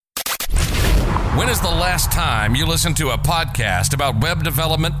When is the last time you listened to a podcast about web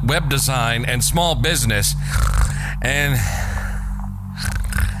development, web design, and small business and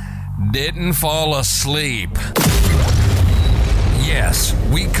didn't fall asleep? Yes,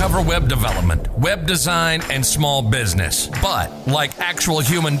 we cover web development, web design, and small business, but like actual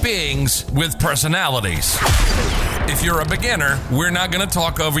human beings with personalities. If you're a beginner, we're not going to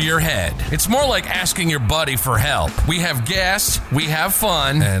talk over your head. It's more like asking your buddy for help. We have guests, we have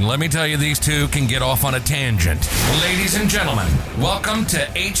fun, and let me tell you, these two can get off on a tangent. Ladies and gentlemen, welcome to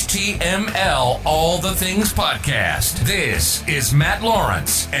HTML All the Things Podcast. This is Matt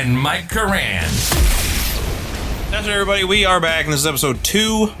Lawrence and Mike Curran. That's right, everybody. We are back, and this is episode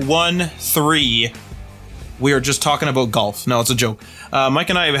 213. We are just talking about golf. No, it's a joke. Mike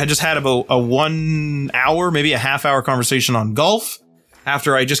and I had just had about a 1 hour, maybe a half hour conversation on golf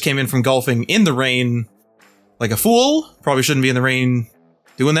after I just came in from golfing in the rain like a fool. Probably shouldn't be in the rain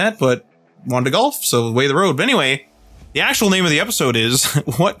doing that, but wanted to golf, so away the road. But anyway, the actual name of the episode is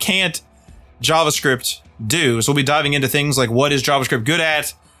What Can't JavaScript Do? So we'll be diving into things like what is JavaScript good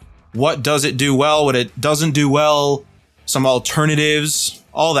at, what does it do well, what it doesn't do well, some alternatives,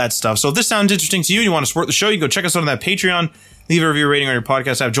 all that stuff. So if this sounds interesting to you and you want to support the show, you can go check us out on that Patreon, leave a review rating on your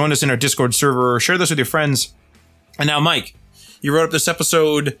podcast app, join us in our Discord server, or share this with your friends. And now, Mike, you wrote up this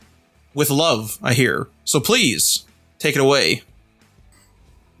episode with love, I hear. So please, take it away.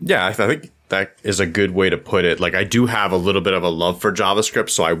 Yeah, I think that is a good way to put it. Like, I do have a little bit of a love for JavaScript,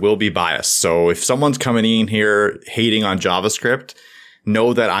 so I will be biased. So if someone's coming in here hating on JavaScript,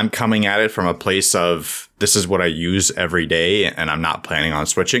 know that I'm coming at it from a place of this is what I use every day and I'm not planning on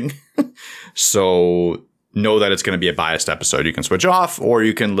switching. So know that it's going to be a biased episode. You can switch off or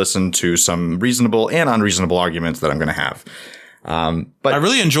you can listen to some reasonable and unreasonable arguments that I'm going to have. But I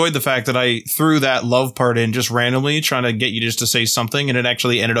really enjoyed the fact that I threw that love part in just randomly, trying to get you just to say something, and it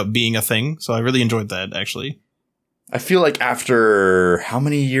actually ended up being a thing. So I really enjoyed that, actually. I feel like after how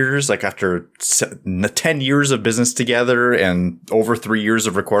many years? Like after 10 years of business together and over 3 years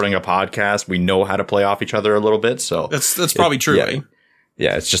of recording a podcast, we know how to play off each other a little bit. So that's probably true. Yeah, right?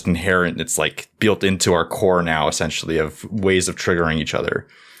 Yeah, it's just inherent. It's like built into our core now, essentially, of ways of triggering each other.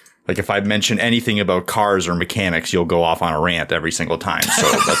 Like if I mention anything about cars or mechanics, you'll go off on a rant every single time.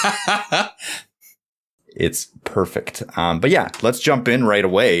 So it's perfect. But yeah, let's jump in right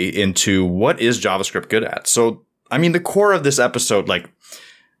away into what is JavaScript good at. So I mean, the core of this episode, like,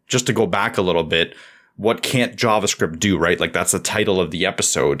 just to go back a little bit, what can't JavaScript do, right? Like, that's the title of the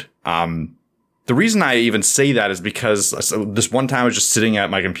episode. The reason I even say that is because this one time I was just sitting at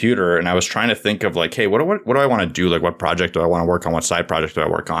my computer and I was trying to think of like, hey, what do I want to do? Like, what project do I want to work on? What side project do I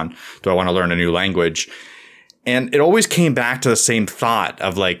work on? Do I want to learn a new language? And it always came back to the same thought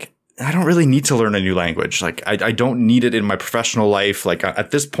of like, I don't really need to learn a new language. Like, I don't need it in my professional life. Like,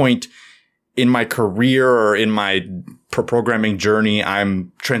 at this point in my career or in my programming journey,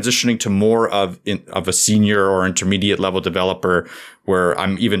 I'm transitioning to more of a senior or intermediate level developer where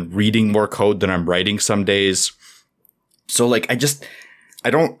I'm even reading more code than I'm writing some days. So like, I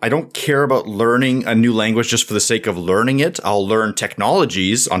don't care about learning a new language just for the sake of learning it. I'll learn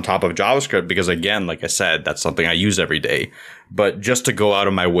technologies on top of JavaScript because again, like I said, that's something I use every day. But just to go out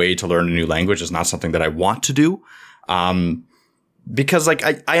of my way to learn a new language is not something that I want to do. Because like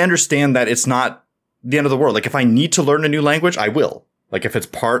I understand that it's not the end of the world. Like if I need to learn a new language, I will. Like if it's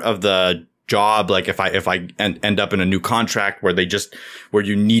part of the job, like if I end up in a new contract where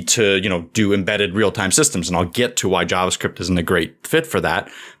you need to, do embedded real-time systems, and I'll get to why JavaScript isn't a great fit for that.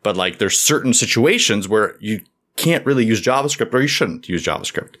 But like there's certain situations where you can't really use JavaScript or you shouldn't use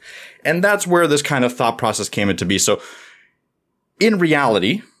JavaScript. And that's where this kind of thought process came into be. So in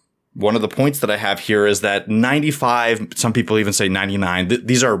reality, one of the points that I have here is that 95, some people even say 99.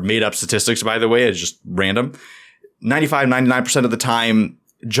 These are made up statistics, by the way. It's just random. 99% of the time,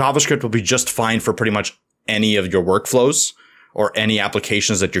 JavaScript will be just fine for pretty much any of your workflows or any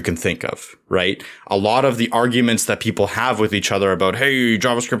applications that you can think of, right? A lot of the arguments that people have with each other about, hey,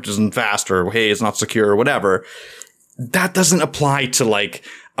 JavaScript isn't fast or hey, it's not secure or whatever, that doesn't apply to like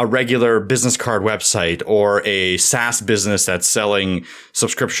a regular business card website or a SaaS business that's selling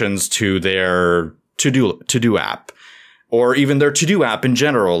subscriptions to their to-do app, or even their to-do app in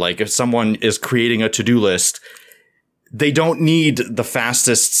general. Like if someone is creating a to-do list, they don't need the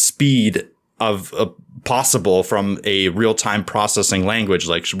fastest speed of possible from a real-time processing language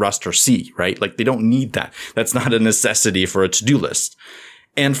like Rust or C, right? Like they don't need that. That's not a necessity for a to-do list.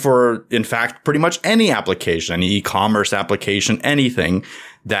 And for, in fact, pretty much any application, any e-commerce application, anything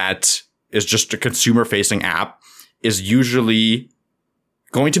that is just a consumer-facing app is usually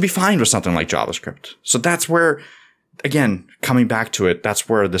going to be fine with something like JavaScript. So that's where again, coming back to it, that's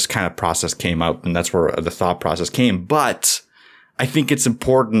where this kind of process came out, and that's where the thought process came. But I think it's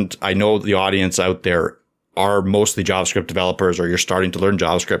important. I know the audience out there are mostly JavaScript developers, or you're starting to learn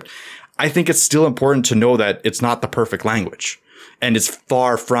JavaScript. I think it's still important to know that it's not the perfect language, and it's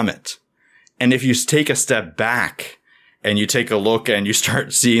far from it. And if you take a step back and you take a look and you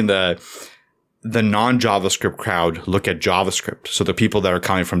start seeing the non-JavaScript crowd look at JavaScript, so the people that are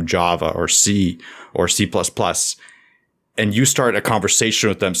coming from Java or C or C++, and you start a conversation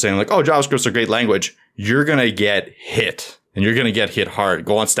with them saying like, oh, JavaScript's a great language, you're going to get hit, and you're going to get hit hard.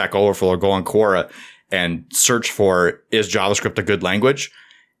 Go on Stack Overflow or go on Quora and search for, is JavaScript a good language?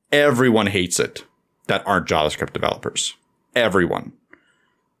 Everyone hates it that aren't JavaScript developers. Everyone.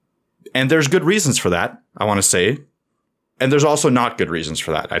 And there's good reasons for that, I want to say. And there's also not good reasons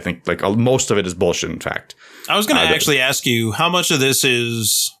for that. I think like most of it is bullshit, in fact. I was going to actually ask you how much of this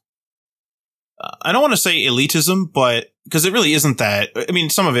is, I don't want to say elitism, but because it really isn't that. I mean,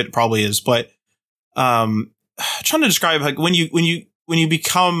 some of it probably is, but trying to describe like when you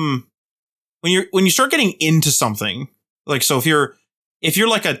start getting into something, like, so if you're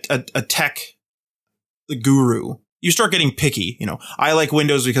like a tech guru, you start getting picky. You know, I like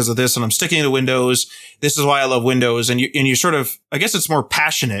Windows because of this, and I'm sticking to Windows. This is why I love Windows. And you sort of, I guess it's more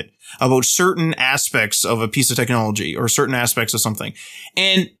passionate about certain aspects of a piece of technology or certain aspects of something.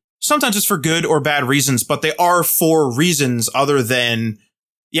 And sometimes it's for good or bad reasons, but they are for reasons other than,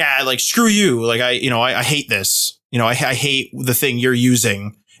 yeah, like, screw you. Like, I hate this. You know, I hate the thing you're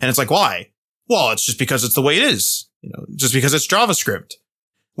using. And it's like, why? Well, it's just because it's the way it is. You know, just because it's JavaScript,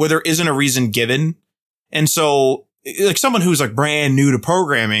 where there isn't a reason given. And so, like, someone who's like brand new to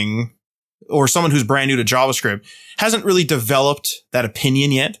programming or someone who's brand new to JavaScript hasn't really developed that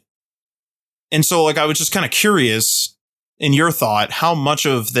opinion yet. And so, like, I was just kind of curious in your thought, how much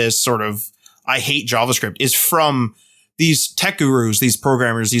of this sort of, I hate JavaScript is from these tech gurus, these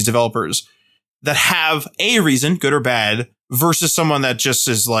programmers, these developers that have a reason, good or bad, versus someone that just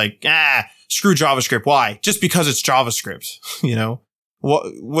is like, screw JavaScript. Why? Just because it's JavaScript, you know?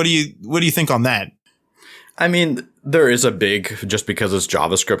 What do you think on that? I mean, there is a big, just because it's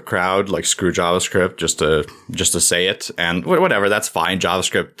JavaScript crowd, like, screw JavaScript, just to say it, and whatever, that's fine.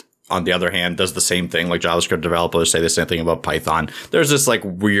 JavaScript, on the other hand, does the same thing. Like, JavaScript developers say the same thing about Python. There's this like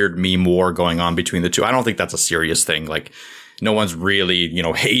weird meme war going on between the two. I don't think that's a serious thing. Like, no one's really,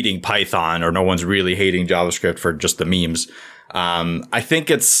 hating Python, or no one's really hating JavaScript for just the memes. I think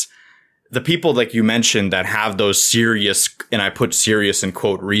it's the people, like you mentioned, that have those serious, and I put serious in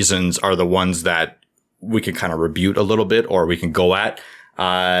quote reasons, are the ones that we can kind of rebut a little bit, or we can go at,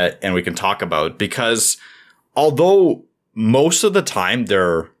 and we can talk about, because although most of the time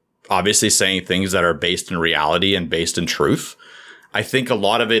they're obviously saying things that are based in reality and based in truth, I think a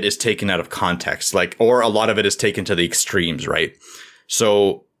lot of it is taken out of context, or a lot of it is taken to the extremes, right?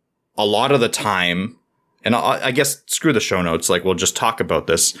 So a lot of the time, and I guess screw the show notes, like, we'll just talk about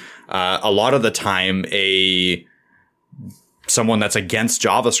this. A lot of the time, someone that's against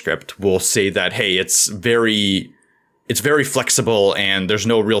JavaScript will say that, hey, it's very flexible and there's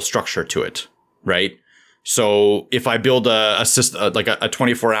no real structure to it, right? So if I build a system, like a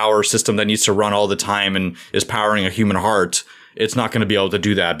 24-hour system that needs to run all the time and is powering a human heart, it's not going to be able to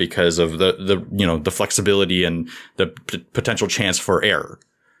do that because of the flexibility and the potential chance for error.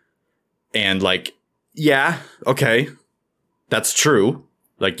 And like, yeah, okay, that's true.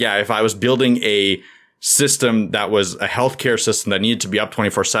 Like, yeah, if I was building a system that was a healthcare system that needed to be up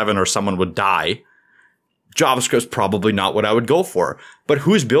 24/7 or someone would die, JavaScript's probably not what I would go for. But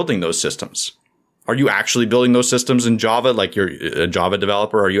who's building those systems? Are you actually building those systems in Java? Like, you're a Java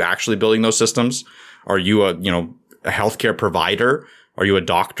developer. Are you actually building those systems? Are you a healthcare provider? Are you a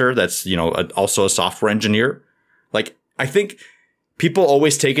doctor that's, also a software engineer? Like, I think people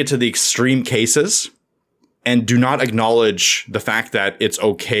always take it to the extreme cases and do not acknowledge the fact that it's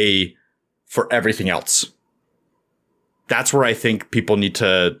okay for everything else. That's where I think people need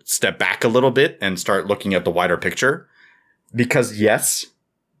to step back a little bit and start looking at the wider picture. Because yes,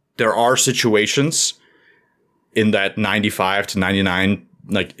 there are situations in that 95 to 99,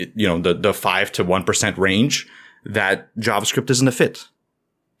 like, the 5 to 1% range that JavaScript isn't a fit.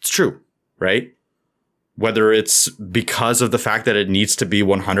 It's true, right? Whether it's because of the fact that it needs to be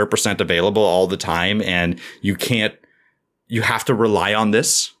 100% available all the time and you have to rely on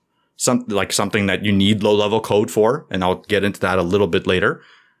this, something that you need low-level code for, and I'll get into that a little bit later.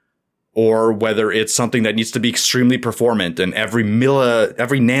 Or whether it's something that needs to be extremely performant and every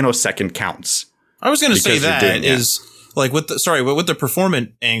nanosecond counts. I was going to say that is like with the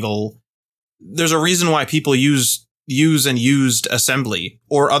performant angle, there's a reason why people use and used assembly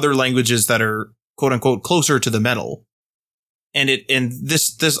or other languages that are quote unquote closer to the metal. and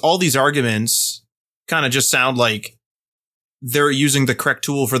this all these arguments kind of just sound like they're using the correct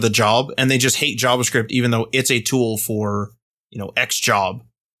tool for the job, and they just hate JavaScript even though it's a tool for, X job.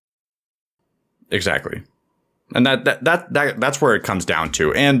 Exactly. And that's where it comes down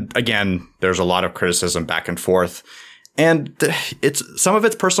to. And again, there's a lot of criticism back and forth. And some of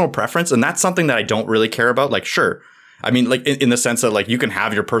it's personal preference, and that's something that I don't really care about. Like, sure. I mean, like in the sense that like you can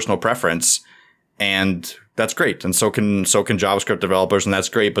have your personal preference, and that's great. And so can JavaScript developers, and that's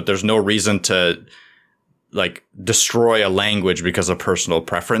great, but there's no reason to like destroy a language because of personal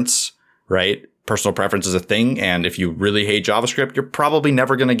preference, right? Personal preference is a thing. And if you really hate JavaScript, you're probably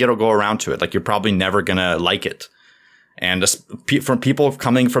never going to go around to it. Like you're probably never going to like it. And from people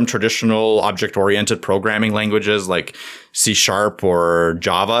coming from traditional object-oriented programming languages like C# or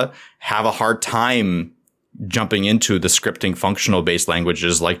Java have a hard time jumping into the scripting functional-based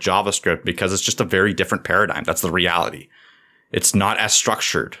languages like JavaScript because it's just a very different paradigm. That's the reality. It's not as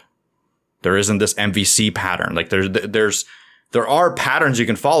structured. There isn't this MVC pattern. Like there are patterns you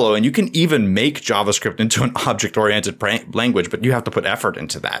can follow, and you can even make JavaScript into an object-oriented language, but you have to put effort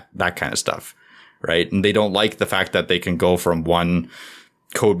into that kind of stuff, right? And they don't like the fact that they can go from one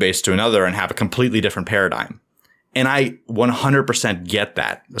code base to another and have a completely different paradigm. And I 100% get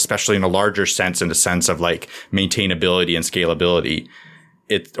that, especially in a larger sense, in the sense of like maintainability and scalability,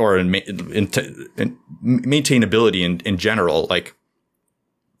 maintainability in general. Like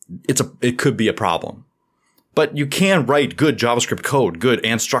it could be a problem. But you can write good JavaScript code, good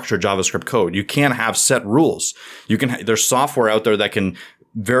and structured JavaScript code. You can have set rules. There's software out there that can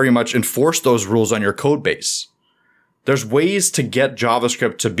very much enforce those rules on your code base. There's ways to get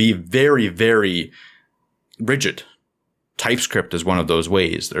JavaScript to be very, very rigid. TypeScript is one of those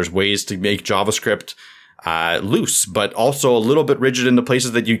ways. There's ways to make JavaScript loose, but also a little bit rigid in the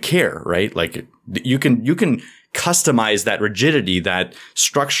places that you care, right? Like you can customize that rigidity, that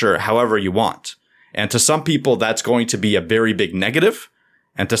structure, however you want. And to some people, that's going to be a very big negative.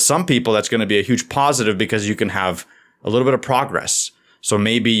 And to some people, that's going to be a huge positive because you can have a little bit of progress. So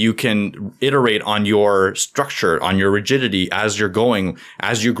maybe you can iterate on your structure, on your rigidity as you're going.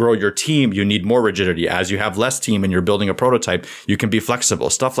 As you grow your team, you need more rigidity. As you have less team and you're building a prototype, you can be flexible,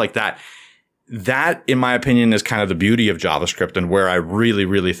 stuff like that. That, in my opinion, is kind of the beauty of JavaScript, and where I really,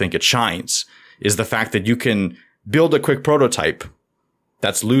 really think it shines is the fact that you can build a quick prototype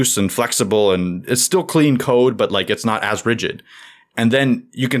that's loose and flexible, and it's still clean code, but like it's not as rigid. And then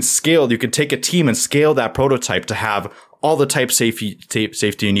you can take a team and scale that prototype to have all the type safety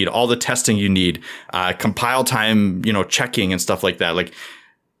you need, all the testing you need, compile time, checking and stuff like that. Like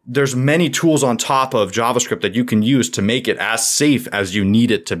there's many tools on top of JavaScript that you can use to make it as safe as you need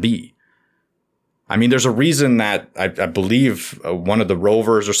it to be. I mean, there's a reason that I believe one of the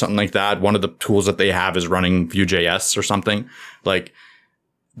rovers or something like that, one of the tools that they have is running Vue.js or something. Like,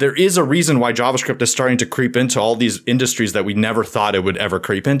 there is a reason why JavaScript is starting to creep into all these industries that we never thought it would ever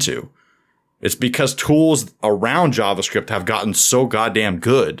creep into. It's because tools around JavaScript have gotten so goddamn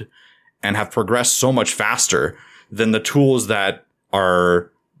good and have progressed so much faster than the tools that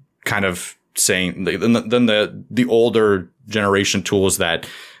are kind of saying than the older generation tools that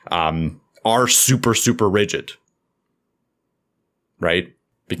are super, super rigid. Right?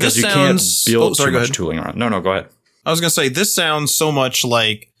 Because you can't build too much tooling around. No, go ahead. I was going to say, this sounds so much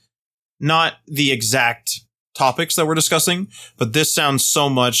like not the exact topics that we're discussing, but this sounds so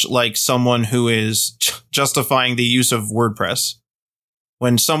much like someone who is justifying the use of WordPress.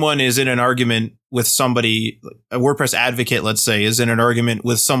 When someone is in an argument with somebody, a WordPress advocate, let's say, is in an argument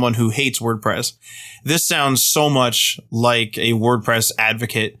with someone who hates WordPress, this sounds so much like a WordPress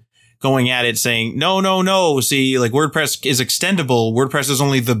advocate going at it saying, no, see, like WordPress is extendable. WordPress is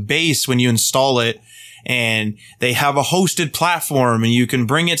only the base when you install it. And they have a hosted platform, and you can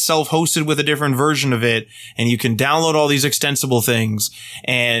bring it self-hosted with a different version of it, and you can download all these extensible things.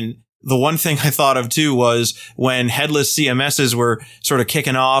 And the one thing I thought of too was when headless CMSs were sort of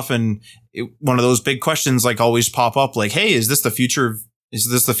kicking off, and one of those big questions like always pop up, like, hey, is this the future of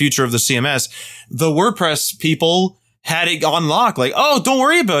the CMS? The WordPress people had it on lock, like, oh, don't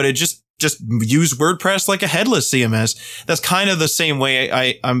worry about it. Just use WordPress like a headless CMS. That's kind of the same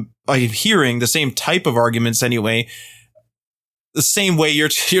way I'm hearing the same type of arguments anyway. The same way you're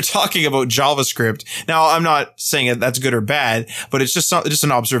talking about JavaScript. Now, I'm not saying that's good or bad, but it's just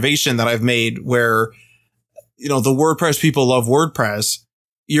an observation that I've made where, the WordPress people love WordPress.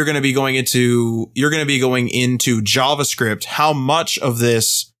 You're going to be going into JavaScript. How much of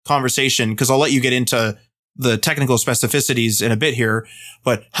this conversation, because I'll let you get into the technical specificities in a bit here,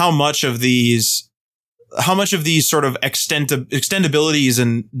 but how much of these sort of extendabilities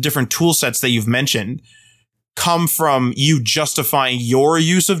and different tool sets that you've mentioned come from you justifying your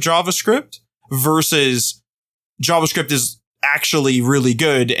use of JavaScript versus JavaScript is actually really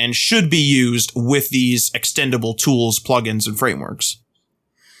good and should be used with these extendable tools, plugins, and frameworks.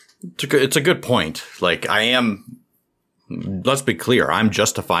 It's a good point. Like let's be clear, I'm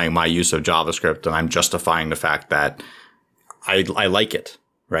justifying my use of JavaScript and I'm justifying the fact that I like it,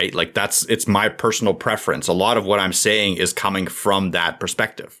 right? Like it's my personal preference. A lot of what I'm saying is coming from that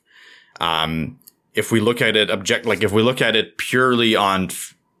perspective. If we look at it purely on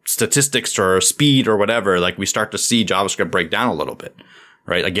statistics or speed or whatever, like we start to see JavaScript break down a little bit,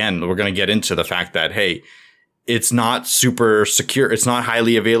 right? Again, we're going to get into the fact that, hey, it's not super secure. It's not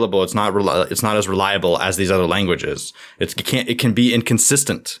highly available. It's not as reliable as these other languages. It can be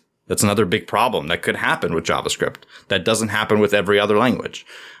inconsistent. That's another big problem that could happen with JavaScript. That doesn't happen with every other language.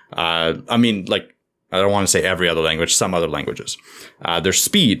 I don't want to say every other language, some other languages. There's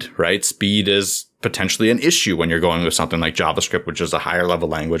speed, right? Speed is potentially an issue when you're going with something like JavaScript, which is a higher level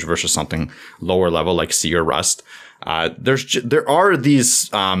language versus something lower level like C or Rust. There are these,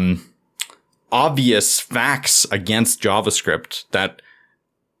 obvious facts against JavaScript that,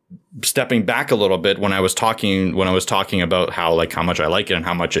 stepping back a little bit, when I was talking about how much I like it and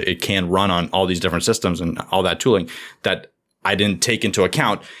how much it can run on all these different systems and all that tooling, that I didn't take into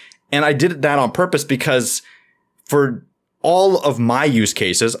account. And I did that on purpose because for all of my use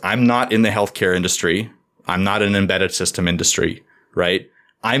cases, I'm not in the healthcare industry. I'm not in embedded system industry, right?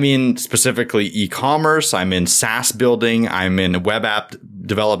 I'm in specifically e-commerce. I'm in SaaS building. I'm in web app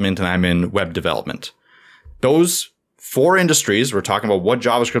development, and I'm in web development. Those 4 industries, we're talking about what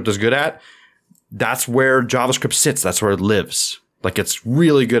JavaScript is good at. That's where JavaScript sits. That's where it lives. Like, it's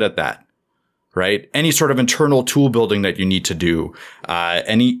really good at that, right? Any sort of internal tool building that you need to do,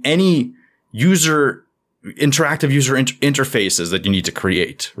 any interactive user interfaces that you need to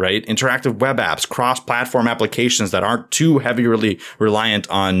create, right? Interactive web apps, cross-platform applications that aren't too heavily reliant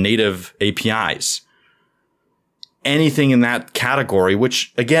on native APIs. Anything in that category,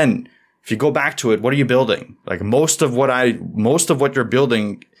 which, again, if you go back to it, what are you building? Like, most of what you're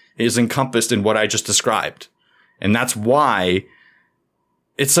building is encompassed in what I just described. And that's why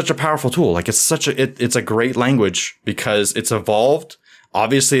it's such a powerful tool. Like, it's a great language because it's evolved.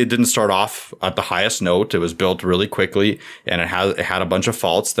 Obviously, it didn't start off at the highest note. It was built really quickly, and it had a bunch of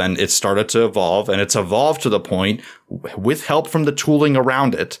faults. Then it started to evolve, and it's evolved to the point, with help from the tooling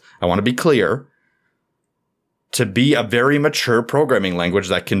around it, I want to be clear, to be a very mature programming language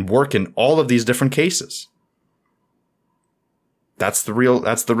that can work in all of these different cases. That's the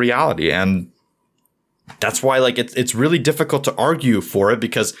reality. And that's why, like, it's really difficult to argue for it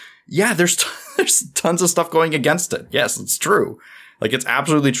because, yeah, there's tons of stuff going against it. Yes, it's true. Like, it's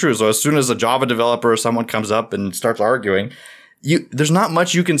absolutely true. So as soon as a Java developer or someone comes up and starts arguing, there's not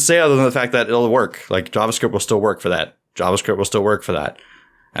much you can say other than the fact that it'll work. Like, JavaScript will still work for that. JavaScript will still work for that.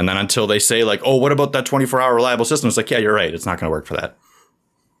 And then until they say, like, oh, what about that 24-hour reliable system? It's like, yeah, you're right. It's not going to work for that.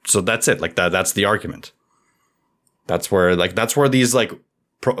 So that's it. Like, that's the argument. That's where these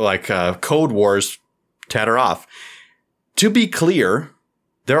code wars tatter off. To be clear,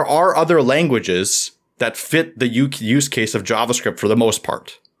 there are other languages that fit the use case of JavaScript for the most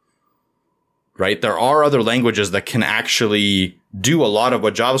part, right? There are other languages that can actually do a lot of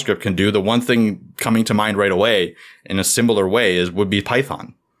what JavaScript can do. The one thing coming to mind right away in a similar way would be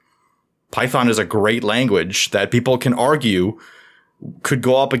Python. Python is a great language that people can argue could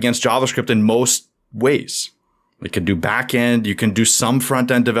go up against JavaScript in most ways. It can do backend. You can do some front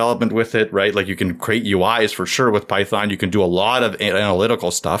end development with it, right? Like, you can create UIs for sure with Python. You can do a lot of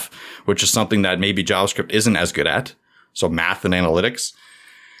analytical stuff, which is something that maybe JavaScript isn't as good at. So math and analytics,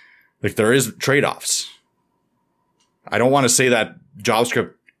 like, there is trade-offs. I don't want to say that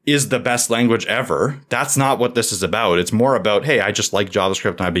JavaScript is the best language ever. That's not what this is about. It's more about, hey, I just like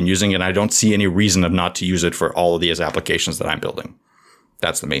JavaScript and I've been using it, and I don't see any reason of not to use it for all of these applications that I'm building.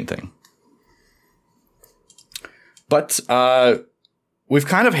 That's the main thing. But we've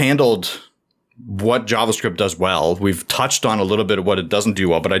kind of handled what JavaScript does well. We've touched on a little bit of what it doesn't do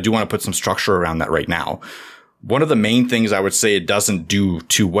well, but I do want to put some structure around that right now. One of the main things I would say it doesn't do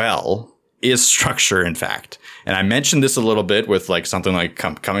too well is structure, in fact. And I mentioned this a little bit with, like, something like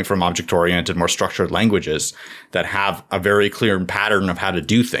coming from object-oriented, more structured languages that have a very clear pattern of how to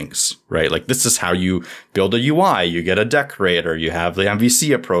do things, right? Like, this is how you build a UI. You get a decorator. You have the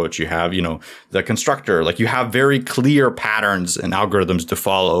MVC approach. You have, the constructor. Like, you have very clear patterns and algorithms to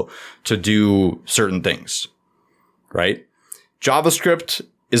follow to do certain things, right? JavaScript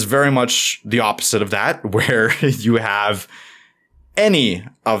is very much the opposite of that, where you have any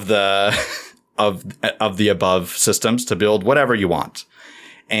of the of the above systems to build whatever you want.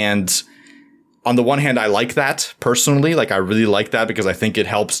 And on the one hand, I like that personally. Like, I really like that because I think it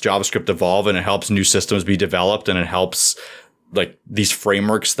helps JavaScript evolve and it helps new systems be developed and it helps like these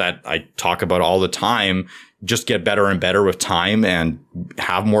frameworks that I talk about all the time just get better and better with time and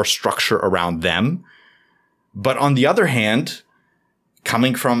have more structure around them. But on the other hand,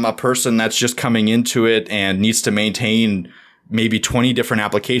 coming from a person that's just coming into it and needs to maintain maybe 20 different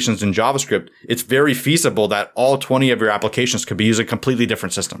applications in JavaScript, it's very feasible that all 20 of your applications could be using completely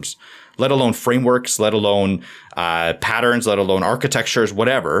different systems, let alone frameworks, let alone patterns, let alone architectures,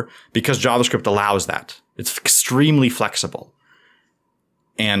 whatever, because JavaScript allows that. It's extremely flexible.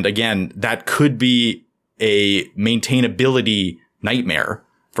 And again, that could be a maintainability nightmare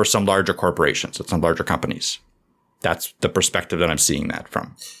for some larger corporations and some larger companies. That's the perspective that I'm seeing that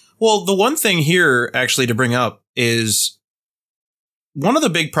from. Well, the one thing here actually to bring up is one of the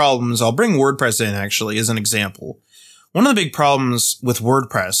big problems. I'll bring WordPress in actually as an example. One of the big problems with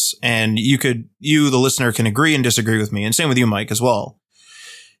WordPress, and you, the listener, can agree and disagree with me, and same with you, Mike, as well,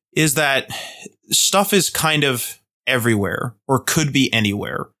 is that stuff is kind of everywhere or could be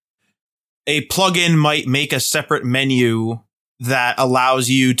anywhere. A plugin might make a separate menu that allows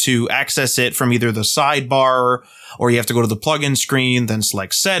you to access it from either the sidebar, or you have to go to the plugin screen, then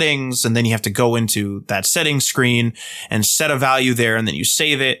select settings, and then you have to go into that settings screen and set a value there, and then you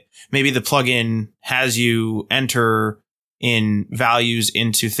save it. Maybe the plugin has you enter in values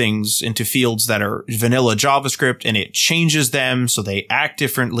into fields that are vanilla JavaScript, and it changes them so they act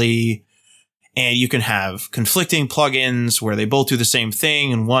differently. And you can have conflicting plugins where they both do the same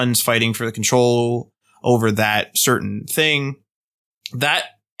thing, and one's fighting for the control over that certain thing. That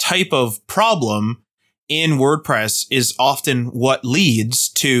type of problem in WordPress is often what leads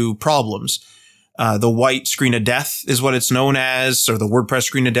to problems. The white screen of death is what it's known as, or the WordPress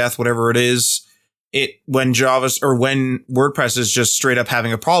screen of death, whatever it is. When WordPress is just straight up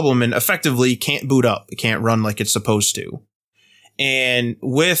having a problem and effectively can't boot up. It can't run like it's supposed to. And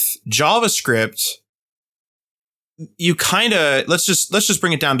with JavaScript, you kind of, let's just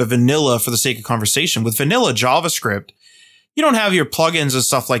bring it down to vanilla for the sake of conversation. With vanilla JavaScript, you don't have your plugins and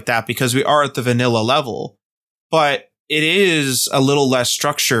stuff like that because we are at the vanilla level, but it is a little less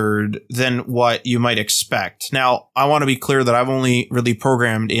structured than what you might expect. Now, I want to be clear that I've only really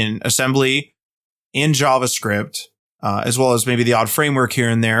programmed in assembly, in JavaScript, as well as maybe the odd framework here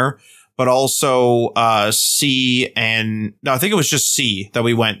and there, but also C, and no, I think it was just C that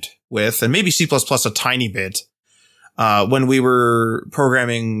we went with, and maybe C++ a tiny bit when we were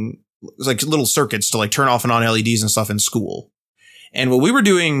programming like little circuits to like turn off and on LEDs and stuff in school. And when we were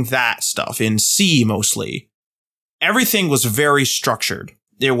doing that stuff in C mostly, everything was very structured.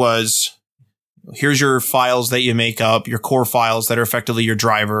 There was, here's your files that you make up, your core files that are effectively your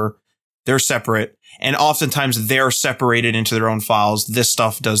driver. They're separate. And oftentimes they're separated into their own files. This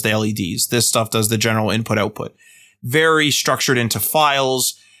stuff does the LEDs. This stuff does the general input output. Very structured into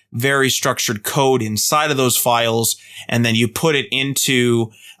files, very structured code inside of those files. And then you put it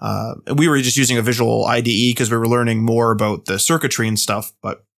into, we were just using a visual IDE because we were learning more about the circuitry and stuff,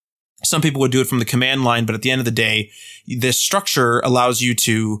 but some people would do it from the command line. But at the end of the day, this structure allows you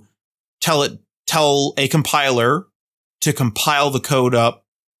to tell a compiler to compile the code up,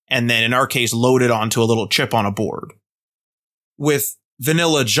 and then in our case, load it onto a little chip on a board. With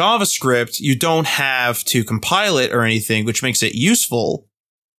vanilla JavaScript, you don't have to compile it or anything, which makes it useful,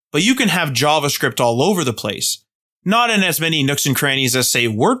 but you can have JavaScript all over the place. Not in as many nooks and crannies as, say,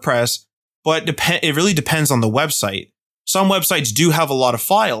 WordPress, but it really depends on the website. Some websites do have a lot of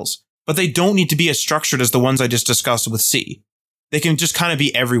files, but they don't need to be as structured as the ones I just discussed with C. They can just kind of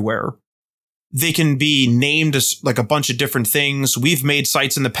be everywhere. They can be named as like a bunch of different things. We've made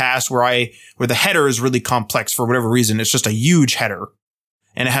sites in the past where the header is really complex for whatever reason. It's just a huge header,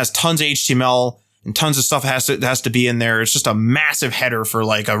 and it has tons of HTML and tons of stuff has to be in there. It's just a massive header for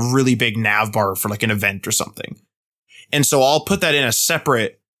like a really big nav bar for like an event or something. And so I'll put that in a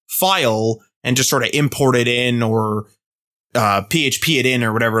separate file and just sort of import it in, or PHP it in,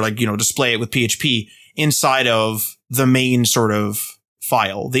 or whatever, like, display it with PHP inside of the main sort of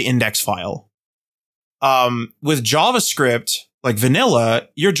file, the index file. With JavaScript, like vanilla,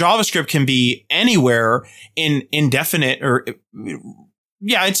 your JavaScript can be anywhere in indefinite, or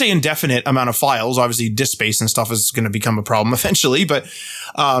I'd say indefinite amount of files. Obviously, disk space and stuff is going to become a problem eventually, but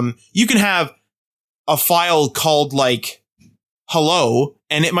you can have a file called like hello,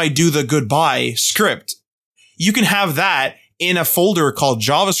 and it might do the goodbye script. You can have that in a folder called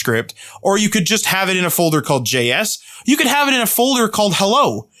JavaScript, or you could just have it in a folder called JS. You could have it in a folder called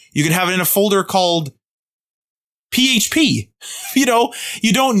hello. You could have it in a folder called PHP. You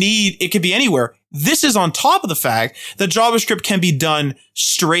don't need, it could be anywhere. This is on top of the fact that JavaScript can be done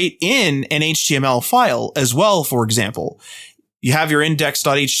straight in an HTML file as well, for example. You have your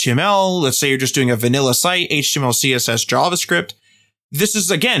index.html. Let's say you're just doing a vanilla site, HTML, CSS, JavaScript. This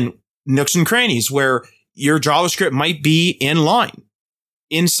is, again, nooks and crannies where your JavaScript might be in line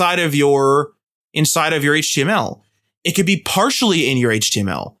inside of your HTML. It could be partially in your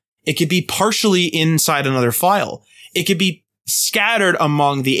HTML. It could be partially inside another file. It could be scattered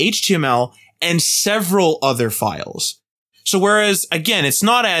among the HTML and several other files. So whereas, again, it's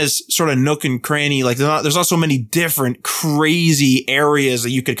not as sort of nook and cranny, like there's not so many different crazy areas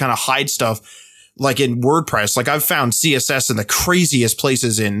that you could kind of hide stuff like in WordPress. Like I've found CSS in the craziest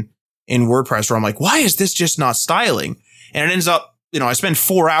places in WordPress where I'm like, why is this just not styling? And it ends up, I spend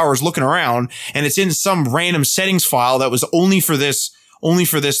 4 hours looking around and it's in some random settings file that was only for this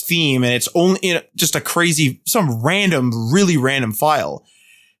theme. And it's only just some really random file.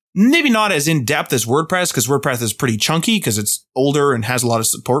 Maybe not as in depth as WordPress, because WordPress is pretty chunky because it's older and has a lot of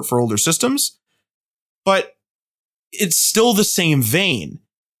support for older systems, but it's still the same vein.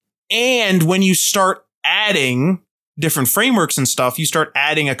 And when you start adding different frameworks and stuff, you start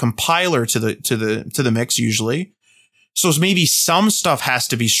adding a compiler to the mix usually. So maybe some stuff has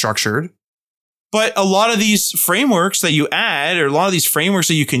to be structured, but a lot of these frameworks that you add, or a lot of these frameworks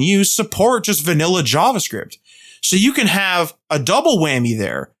that you can use, support just vanilla JavaScript. So you can have a double whammy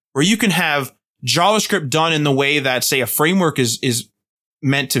there, where you can have JavaScript done in the way that, say, a framework is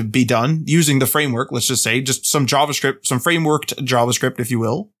meant to be done using the framework. Let's just say just some JavaScript, some frameworked JavaScript, if you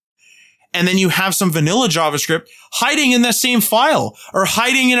will. And then you have some vanilla JavaScript hiding in that same file, or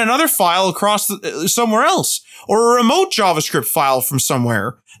hiding in another file across somewhere else, or a remote JavaScript file from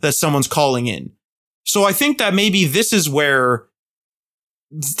somewhere that someone's calling in. So I think that maybe this is where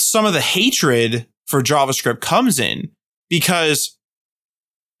some of the hatred for JavaScript comes in, because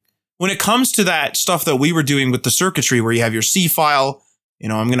when it comes to that stuff that we were doing with the circuitry, where you have your C file,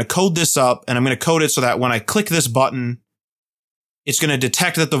 I'm going to code this up and I'm going to code it so that when I click this button, it's going to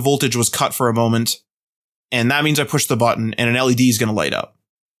detect that the voltage was cut for a moment. And that means I push the button and an LED is going to light up.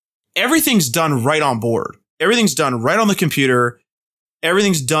 Everything's done right on board. Everything's done right on the computer.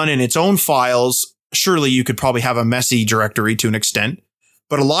 Everything's done in its own files. Surely you could probably have a messy directory to an extent,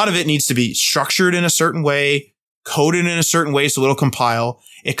 but a lot of it needs to be structured in a certain way, coded in a certain way so it'll compile.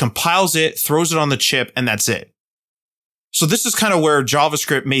 It compiles it, throws it on the chip, and that's it. So this is kind of where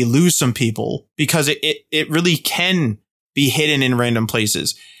JavaScript may lose some people, because it really can be hidden in random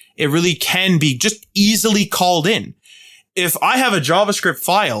places. It really can be just easily called in. If I have a JavaScript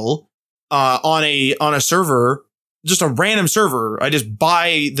file on a server, just a random server, I just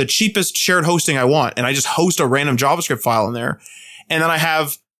buy the cheapest shared hosting I want, and I just host a random JavaScript file in there. And then I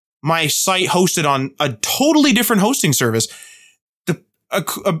have my site hosted on a totally different hosting service. I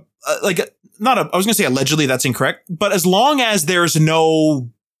was going to say allegedly, that's incorrect, but as long as there's no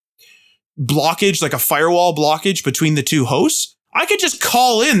blockage, like a firewall blockage between the two hosts, I could just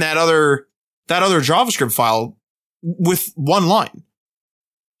call in that other JavaScript file with one line.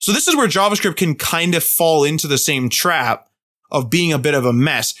 So this is where JavaScript can kind of fall into the same trap of being a bit of a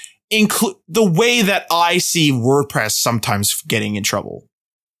mess, the way that I see WordPress sometimes getting in trouble.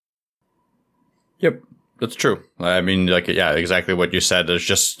 Yep. That's true. I mean, exactly what you said. There's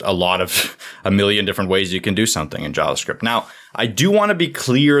just a million different ways you can do something in JavaScript. Now, I do want to be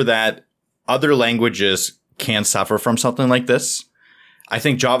clear that other languages can suffer from something like this. I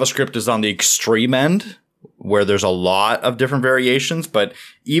think JavaScript is on the extreme end, where there's a lot of different variations, but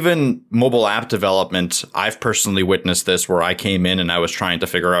even mobile app development, I've personally witnessed this, where I came in and I was trying to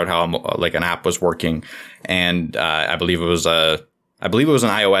figure out how an app was working. And I believe it was an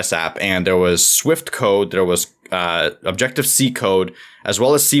iOS app, and there was Swift code, there was Objective-C code, as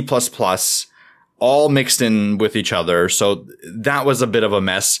well as C++, all mixed in with each other. So that was a bit of a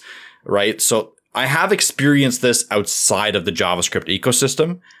mess, right? So I have experienced this outside of the JavaScript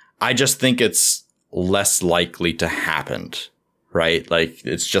ecosystem. I just think it's less likely to happen, right? Like,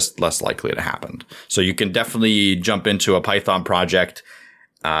 it's just less likely to happen. So you can definitely jump into a Python project,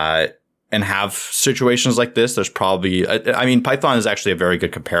 and have situations like this. There's probably, Python is actually a very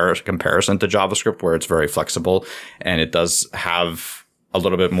good comparison to JavaScript, where it's very flexible and it does have a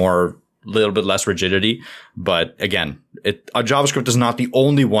little bit less rigidity. But again, JavaScript is not the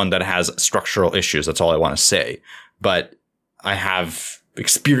only one that has structural issues. That's all I want to say. But I have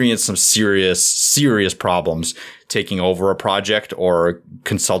experienced some serious problems taking over a project or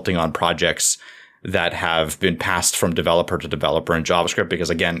consulting on projects that have been passed from developer to developer in JavaScript, because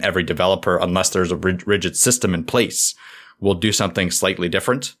again, every developer, unless there's a rigid system in place, will do something slightly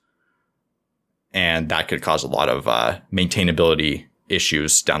different. And that could cause a lot of maintainability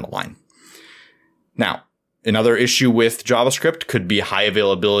issues down the line. Now, another issue with JavaScript could be high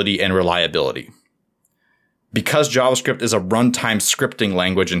availability and reliability. Because JavaScript is a runtime scripting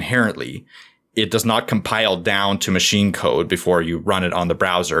language inherently, it does not compile down to machine code before you run it on the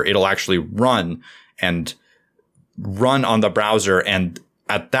browser. It'll actually run on the browser, and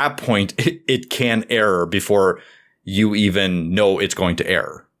at that point, it can error before you even know it's going to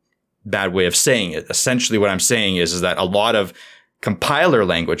error. Bad way of saying it. Essentially, what I'm saying is that a lot of compiled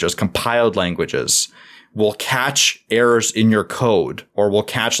languages, will catch errors in your code, or will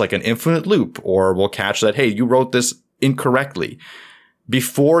catch like an infinite loop, or will catch that, hey, you wrote this incorrectly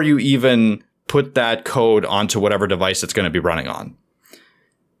before you even put that code onto whatever device it's going to be running on.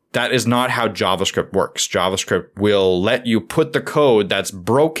 That is not how JavaScript works. JavaScript will let you put the code that's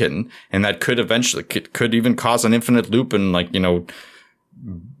broken, and that could eventually could even cause an infinite loop and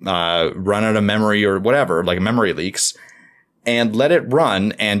run out of memory or whatever, like memory leaks, and let it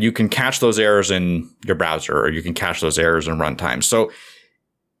run, and you can catch those errors in your browser, or you can catch those errors in runtime. So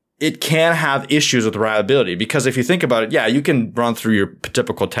it can have issues with reliability, because if you think about it, yeah, you can run through your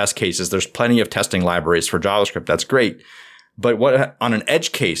typical test cases. There's plenty of testing libraries for JavaScript. That's great. But what on an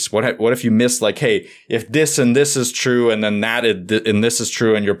edge case, what if you miss, like, hey, if this and this is true, and then that and this is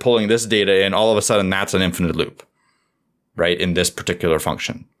true, and you're pulling this data in, all of a sudden that's an infinite loop, right, in this particular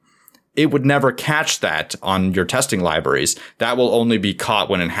function. It would never catch that on your testing libraries. That will only be caught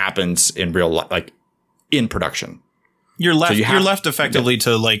when it happens in real life, like in production. You're left effectively to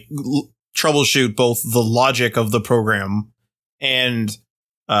troubleshoot both the logic of the program and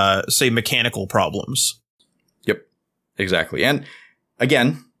say mechanical problems. Yep, exactly. And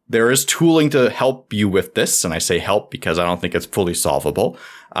again, there is tooling to help you with this. And I say help because I don't think it's fully solvable.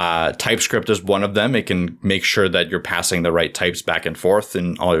 TypeScript is one of them. It can make sure that you're passing the right types back and forth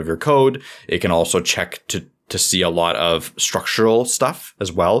in all of your code. It can also check to see a lot of structural stuff as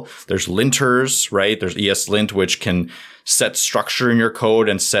well. There's linters, right? There's ESLint, which can set structure in your code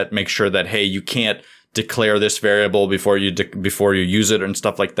and make sure that, hey, you can't declare this variable before you use it and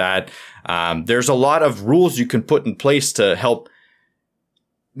stuff like that. There's a lot of rules you can put in place to help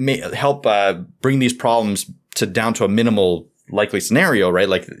bring these problems down to a minimal likely scenario, right?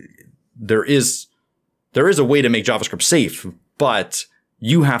 Like there is a way to make JavaScript safe, but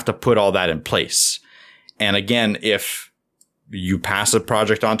you have to put all that in place. And again, if you pass a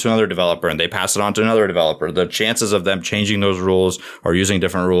project on to another developer and they pass it on to another developer, the chances of them changing those rules or using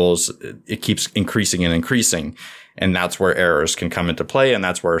different rules, it keeps increasing and increasing. And that's where errors can come into play. And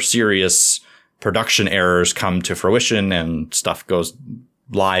that's where serious production errors come to fruition and stuff goes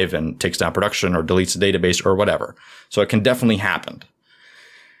live and takes down production or deletes the database or whatever. So it can definitely happen.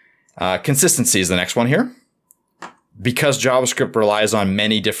 Consistency is the next one here. Because JavaScript relies on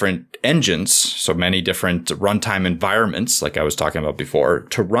many different engines, so many different runtime environments, like I was talking about before,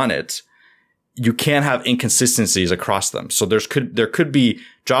 to run it, you can have inconsistencies across them. So there could be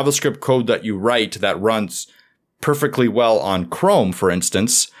JavaScript code that you write that runs perfectly well on Chrome, for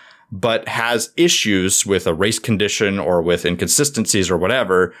instance, but has issues with a race condition or with inconsistencies or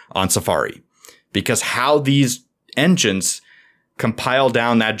whatever on Safari. Because how these engines compile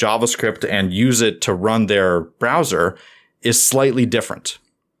down that JavaScript and use it to run their browser is slightly different.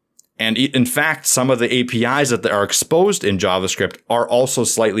 And in fact, some of the APIs that are exposed in JavaScript are also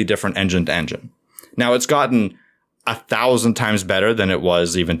slightly different engine to engine. Now, it's gotten 1,000 times better than it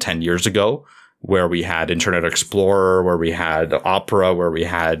was even 10 years ago, where we had Internet Explorer, where we had Opera, where we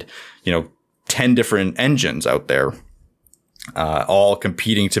had, 10 different engines out there, all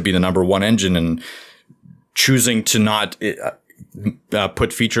competing to be the number one engine and choosing to not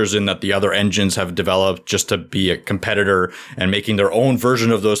put features in that the other engines have developed just to be a competitor and making their own version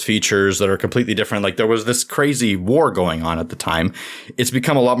of those features that are completely different. Like there was this crazy war going on at the time. It's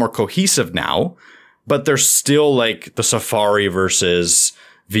become a lot more cohesive now, but there's still like the Safari versus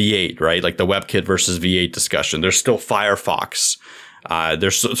V8, right? Like the WebKit versus V8 discussion. There's still Firefox.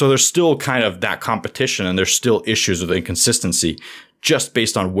 There's still kind of that competition, and there's still issues with inconsistency just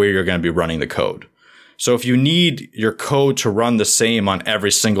based on where you're going to be running the code. So if you need your code to run the same on every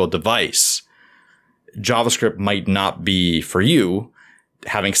single device, JavaScript might not be for you.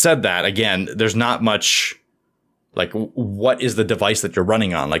 Having said that, again, there's not much like what is the device that you're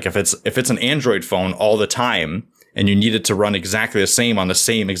running on? Like if it's an Android phone all the time and you need it to run exactly the same on the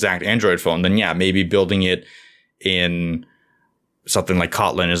same exact Android phone, then yeah, maybe building it in something like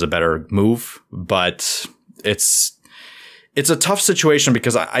Kotlin is a better move. But it's a tough situation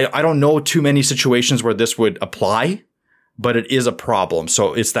because I don't know too many situations where this would apply, but it is a problem.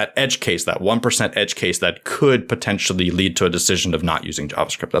 So it's that edge case, that 1% edge case that could potentially lead to a decision of not using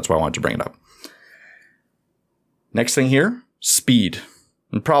JavaScript. That's why I wanted to bring it up. Next thing here, speed.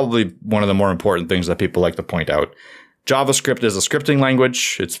 and probably one of the more important things that people like to point out. JavaScript is a scripting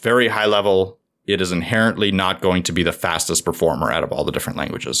language. It's very high level. It is inherently not going to be the fastest performer out of all the different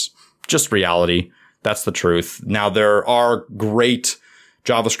languages. Just reality. That's the truth. Now, there are great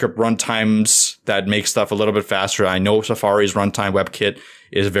JavaScript runtimes that make stuff a little bit faster. I know Safari's runtime WebKit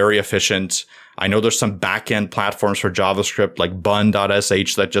is very efficient. I know there's some backend platforms for JavaScript like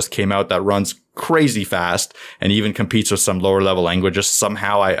bun.sh that just came out that runs crazy fast and even competes with some lower level languages.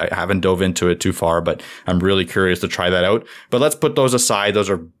 Somehow I haven't dove into it too far, but I'm really curious to try that out. But let's put those aside. Those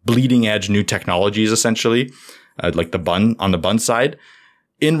are bleeding edge new technologies, essentially, like the bun on the bun side.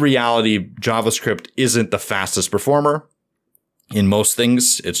 In reality, JavaScript isn't the fastest performer. In most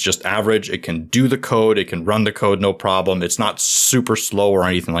things, it's just average. It can do the code. It can run the code, no problem. It's not super slow or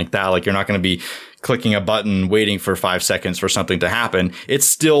anything like that. Like, you're not going to be clicking a button, waiting for 5 seconds for something to happen. It's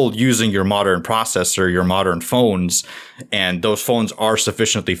still using your modern processor, your modern phones, and those phones are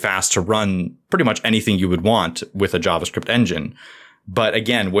sufficiently fast to run pretty much anything you would want with a JavaScript engine. But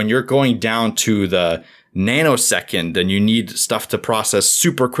again, when you're going down to the nanosecond and you need stuff to process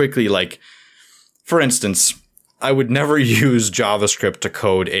super quickly, like, for instance, I would never use JavaScript to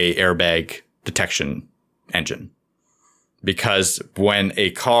code a airbag detection engine, because when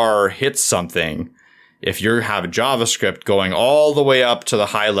a car hits something, if you have JavaScript going all the way up to the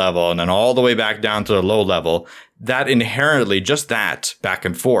high level and then all the way back down to the low level, that inherently, just that back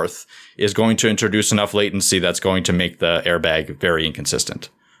and forth, is going to introduce enough latency that's going to make the airbag very inconsistent.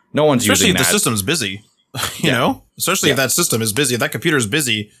 No one's Especially using that. Especially if the system's busy. You know, especially if that system is busy, if that computer is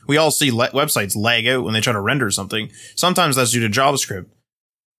busy, we all see websites lag out when they try to render something. Sometimes that's due to JavaScript,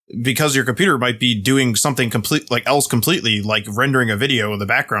 because your computer might be doing something completely, like rendering a video in the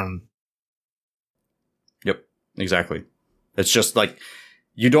background. Yep, exactly. It's just like,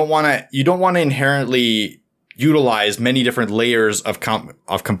 you don't want to inherently utilize many different layers of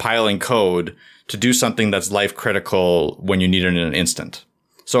compiling code to do something that's life critical when you need it in an instant.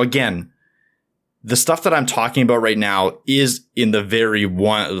 So again, the stuff that I'm talking about right now is in the very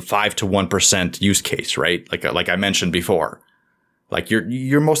 5 to 1% use case, right? Like I mentioned before. Like,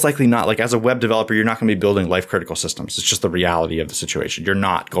 you're most likely not, like, as a web developer, you're not going to be building life critical systems. It's just the reality of the situation. You're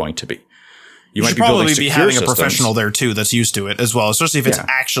not going to be. You might probably be having systems. A professional there too that's used to it as well, especially if it's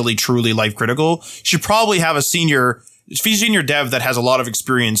actually truly life critical. You should probably have a senior dev that has a lot of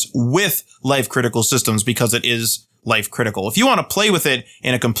experience with life critical systems, because it is life critical. If you want to play with it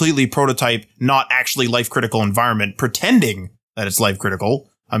in a completely prototype, not actually life critical environment, pretending that it's life critical,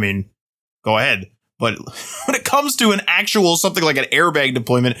 I mean, go ahead. But when it comes to an actual, something like an airbag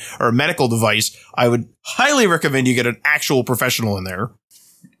deployment or a medical device, I would highly recommend you get an actual professional in there.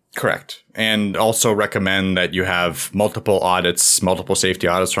 Correct. And also recommend that you have multiple audits, multiple safety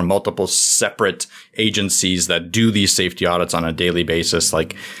audits from multiple separate agencies that do these safety audits on a daily basis.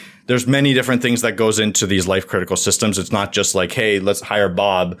 Like, there's many different things that goes into these life critical systems. It's not just like, hey, let's hire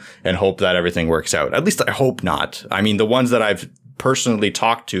Bob and hope that everything works out. At least I hope not. I mean, the ones that I've personally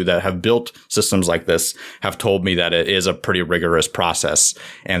talked to that have built systems like this have told me that it is a pretty rigorous process,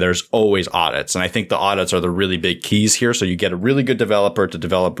 and there's always audits. And I think the audits are the really big keys here. So you get a really good developer to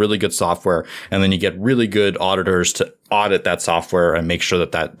develop really good software, and then you get really good auditors to audit that software and make sure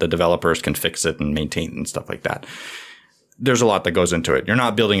that the developers can fix it and maintain it and stuff like that. There's a lot that goes into it. You're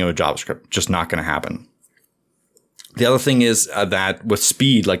not building it with JavaScript. Just not going to happen. The other thing is that with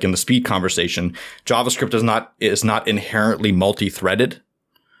speed, like in the speed conversation, JavaScript is not inherently multi-threaded.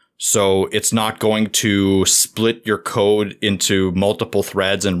 So it's not going to split your code into multiple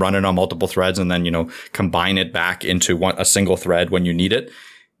threads and run it on multiple threads and then, combine it back into a single thread when you need it.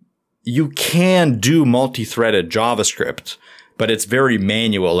 You can do multi-threaded JavaScript, but it's very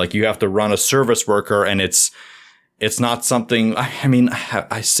manual. Like, you have to run a service worker, and it's not something,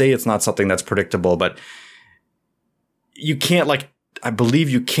 I say it's not something that's predictable, but you can't, I believe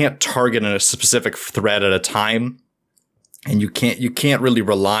you can't target a specific thread at a time, and you can't really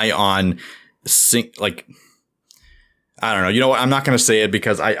rely on I don't know. You know what? I'm not going to say it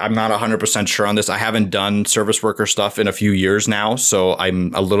because I'm not 100% sure on this. I haven't done service worker stuff in a few years now, so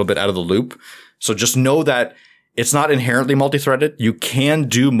I'm a little bit out of the loop. So just know that it's not inherently multi-threaded. You can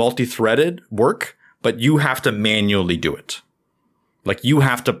do multi-threaded work, but you have to manually do it. Like, you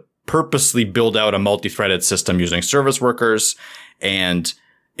have to purposely build out a multi-threaded system using service workers and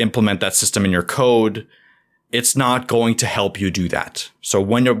implement that system in your code. It's not going to help you do that. So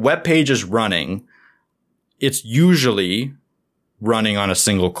when your web page is running, it's usually running on a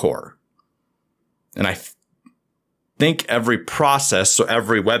single core. And I think every process, so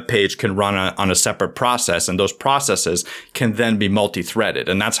every web page can run on a separate process, and those processes can then be multi-threaded.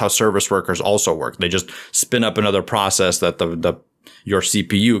 And that's how service workers also work. They just spin up another process that the your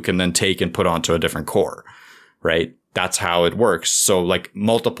CPU can then take and put onto a different core, right? That's how it works. So like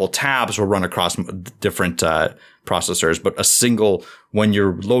multiple tabs will run across different processors, but when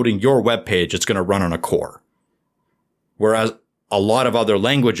you're loading your web page, it's going to run on a core. Whereas a lot of other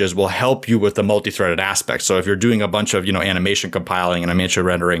languages will help you with the multi-threaded aspect. So if you're doing a bunch of, animation compiling and animation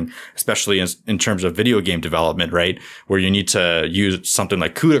rendering, especially in terms of video game development, right, where you need to use something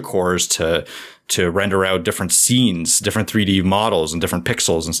like CUDA cores to render out different scenes, different 3D models and different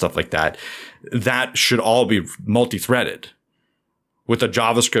pixels and stuff like that, that should all be multi-threaded. With a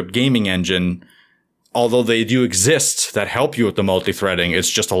JavaScript gaming engine, although they do exist that help you with the multi-threading, it's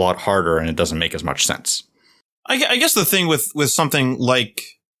just a lot harder and it doesn't make as much sense. I guess the thing with something like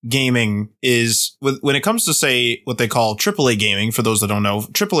gaming is when it comes to, say, what they call AAA gaming, for those that don't know,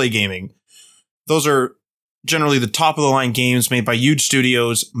 AAA gaming, those are generally the top of the line games made by huge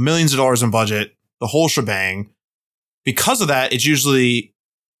studios, millions of dollars in budget, the whole shebang. Because of that, it's usually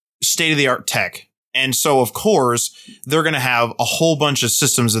state of the art tech. And so, of course, they're going to have a whole bunch of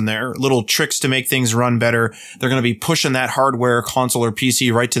systems in there, little tricks to make things run better. They're going to be pushing that hardware, console or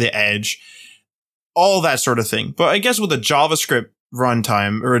PC right to the edge. All that sort of thing. But I guess with a JavaScript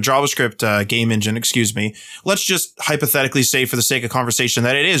runtime or a JavaScript game engine, let's just hypothetically say for the sake of conversation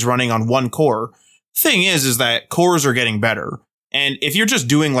that it is running on one core. Thing is that cores are getting better. And if you're just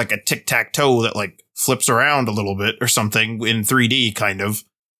doing like a tic-tac-toe that like flips around a little bit or something in 3D kind of,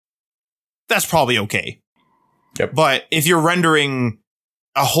 that's probably okay. Yep. But if you're rendering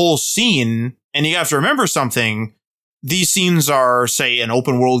a whole scene and you have to remember something, these scenes are, say, an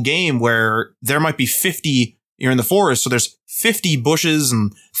open world game where there might be 50, you're in the forest, so there's 50 bushes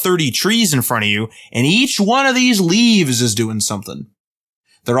and 30 trees in front of you, and each one of these leaves is doing something.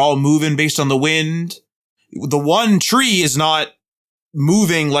 They're all moving based on the wind. The one tree is not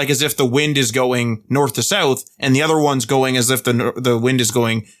moving like as if the wind is going north to south, and the other one's going as if the wind is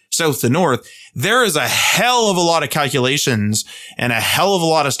going south to north. There is a hell of a lot of calculations and a hell of a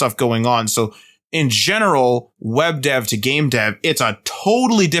lot of stuff going on. So in general, web dev to game dev, it's a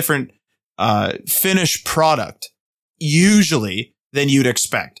totally different finished product, usually, than you'd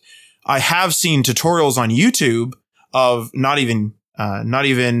expect. I have seen tutorials on YouTube of not even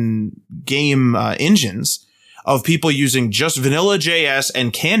game engines, of people using just vanilla JS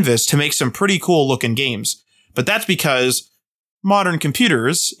and Canvas to make some pretty cool looking games. But that's because modern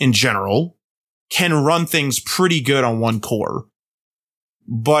computers, in general, can run things pretty good on one core.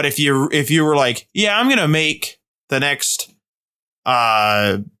 But if you were like, yeah, I'm going to make the next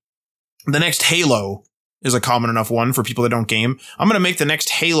Halo is a common enough one for people that don't game. I'm going to make the next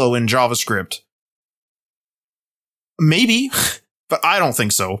Halo in JavaScript. Maybe, but I don't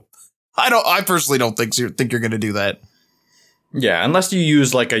think so. I personally don't think you're going to do that. Yeah, unless you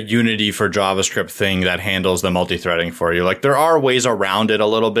use like a Unity for JavaScript thing that handles the multi-threading for you. Like there are ways around it a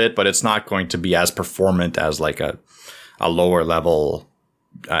little bit, but it's not going to be as performant as like a lower level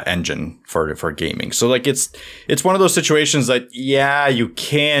engine for gaming. So like it's one of those situations that, yeah, you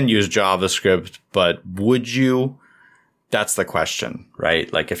can use JavaScript, but would you? That's the question,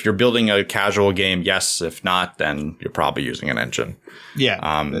 right? Like if you're building a casual game, yes. If not, then you're probably using an engine. Yeah,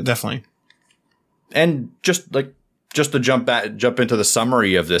 definitely. And just to jump into the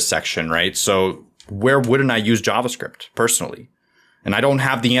summary of this section, right? So where wouldn't I use JavaScript personally? And I don't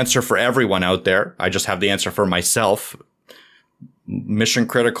have the answer for everyone out there. I just have the answer for myself. Mission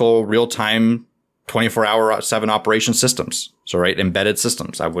critical, real time, 24/7 operation systems. So, right, embedded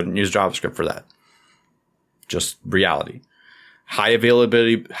systems. I wouldn't use JavaScript for that. Just reality. High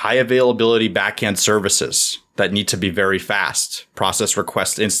availability backend services that need to be very fast. Process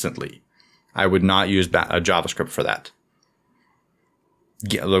requests instantly. I would not use JavaScript for that.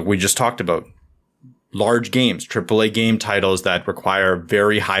 Yeah, look, we just talked about large games, AAA game titles that require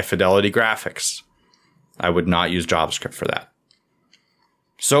very high fidelity graphics. I would not use JavaScript for that.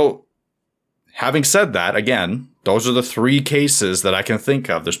 So, having said that, again, those are the three cases that I can think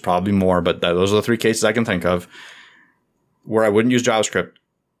of. There's probably more, but those are the three cases I can think of where I wouldn't use JavaScript.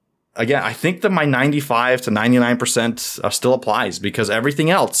 Again, I think that my 95 to 99% still applies because everything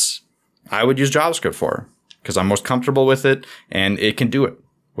else I would use JavaScript for because I'm most comfortable with it and it can do it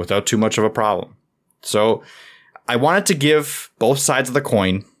without too much of a problem. So I wanted to give both sides of the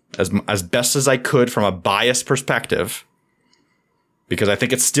coin as best as I could from a biased perspective, because I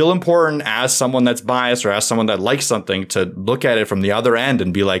think it's still important as someone that's biased or as someone that likes something to look at it from the other end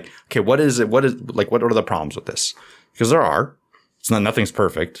and be like, okay, what are the problems with this? Because there are. Nothing's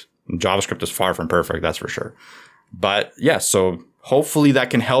perfect. JavaScript is far from perfect, that's for sure. But yeah, so hopefully that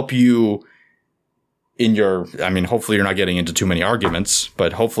can help you hopefully you're not getting into too many arguments,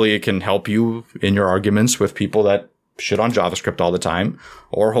 but hopefully it can help you in your arguments with people that shit on JavaScript all the time,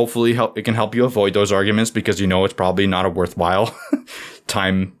 or hopefully it can help you avoid those arguments because it's probably not a worthwhile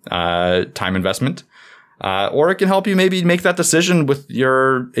time investment. Or it can help you maybe make that decision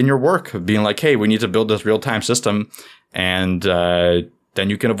in your work of being like, hey, we need to build this real-time system, and then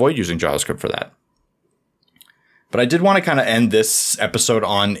you can avoid using JavaScript for that. But I did want to kind of end this episode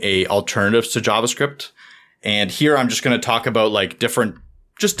on alternatives to JavaScript. And here I'm just going to talk about like different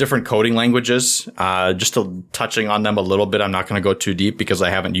coding languages, just touching on them a little bit. I'm not going to go too deep because I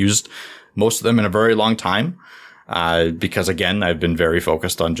haven't used most of them in a very long time. Because again, I've been very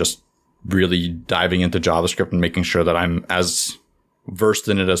focused on just really diving into JavaScript and making sure that I'm as versed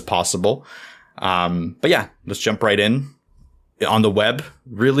in it as possible. But yeah, let's jump right in. On the web,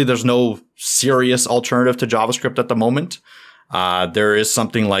 really, there's no serious alternative to JavaScript at the moment. There is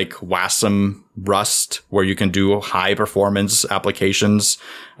something like WASM Rust, where you can do high performance applications.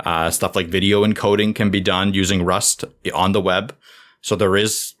 Stuff like video encoding can be done using Rust on the web. So there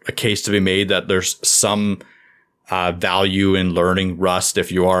is a case to be made that there's some value in learning Rust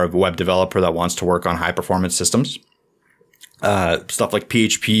if you are a web developer that wants to work on high performance systems. Stuff like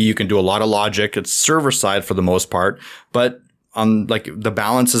PHP, you can do a lot of logic. It's server side for the most part, but on like the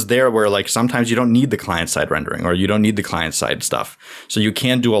balance is there where like sometimes you don't need the client side rendering or you don't need the client side stuff. So you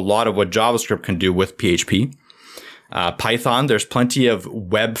can do a lot of what JavaScript can do with PHP. Python, there's plenty of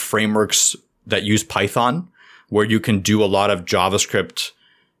web frameworks that use Python where you can do a lot of JavaScript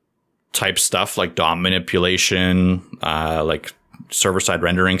type stuff like DOM manipulation, like server side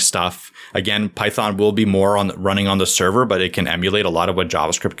rendering stuff. Again, Python will be more running on the server, but it can emulate a lot of what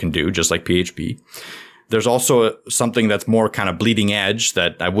JavaScript can do, just like PHP. There's also something that's more kind of bleeding edge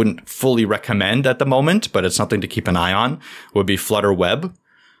that I wouldn't fully recommend at the moment, but it's something to keep an eye on, would be Flutter Web.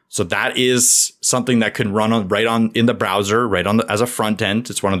 So that is something that can run in the browser, as a front end.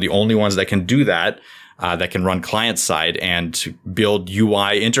 It's one of the only ones that can do that, that can run client side and build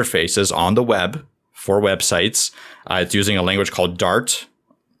UI interfaces on the web for websites. It's using a language called Dart.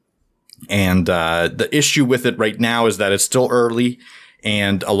 And the issue with it right now is that it's still early.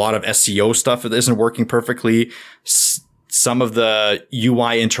 And a lot of SEO stuff isn't working perfectly. Some of the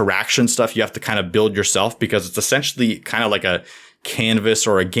UI interaction stuff you have to kind of build yourself because it's essentially kind of like a canvas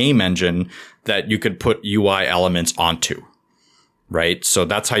or a game engine that you could put UI elements onto, right? So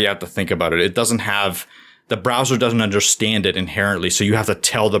that's how you have to think about it. The browser doesn't understand it inherently. So you have to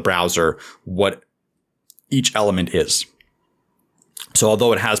tell the browser what each element is. So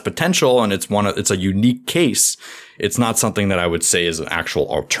although it has potential and it's a unique case, it's not something that I would say is an actual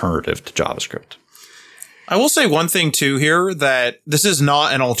alternative to JavaScript. I will say one thing too here, that this is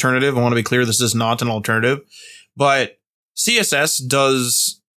not an alternative. I want to be clear, this is not an alternative, but CSS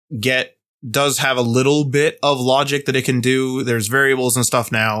does have a little bit of logic that it can do. There's variables and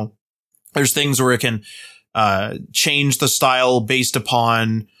stuff now. There's things where it can change the style based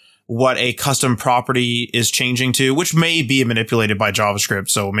upon what a custom property is changing to, which may be manipulated by JavaScript.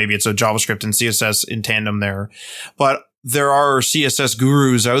 So maybe it's a JavaScript and CSS in tandem there. But there are CSS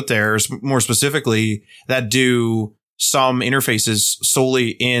gurus out there, more specifically, that do some interfaces solely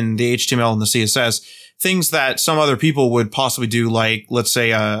in the HTML and the CSS. Things that some other people would possibly do, like, let's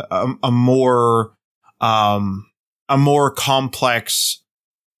say, a more complex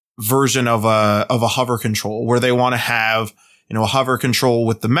version of a hover control, where they want to have a hover control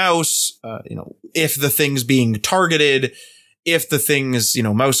with the mouse, if the thing's being targeted, if the thing is,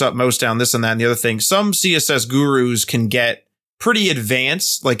 mouse up, mouse down, this and that and the other thing. Some CSS gurus can get pretty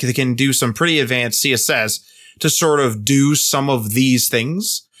advanced, like they can do some pretty advanced CSS to sort of do some of these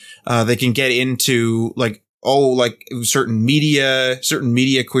things. They can get into like certain media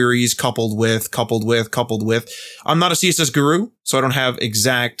queries coupled with. I'm not a CSS guru, so I don't have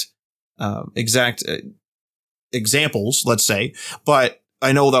exact examples, let's say, but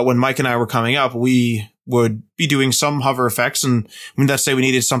I know that when Mike and I were coming up, we would be doing some hover effects, and let's say we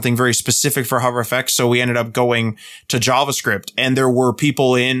needed something very specific for hover effects, so we ended up going to JavaScript, and there were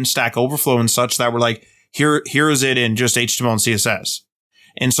people in Stack Overflow and such that were like, here is it in just HTML and CSS.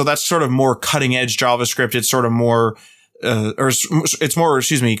 And so that's sort of more cutting edge JavaScript. It's sort of more cutting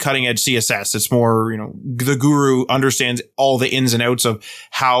edge CSS. It's more, the guru understands all the ins and outs of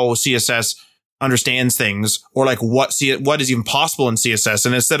how CSS understands things, or like what is even possible in CSS.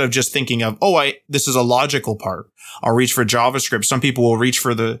 And instead of just thinking of, this is a logical part, I'll reach for JavaScript. Some people will reach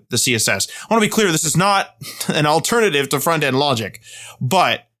for the CSS. I want to be clear, this is not an alternative to front end logic,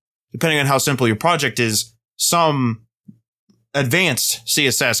 but depending on how simple your project is, some advanced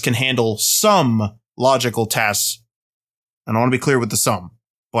CSS can handle some logical tests. And I want to be clear with the some,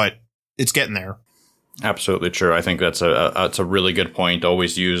 but it's getting there. Absolutely true. I think that's a really good point.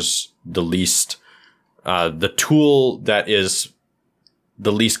 Always use the least the tool that is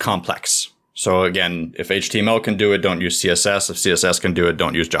the least complex. So again, if HTML can do it, don't use CSS. If CSS can do it,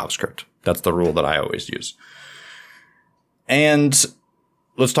 don't use JavaScript. That's the rule that I always use. And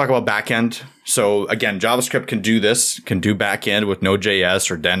let's talk about backend. So again, JavaScript can do this, can do backend with Node.js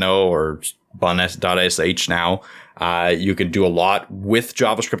or Deno or Bun.sh now. You can do a lot with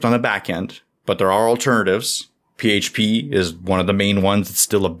JavaScript on the backend, but there are alternatives. PHP is one of the main ones. It's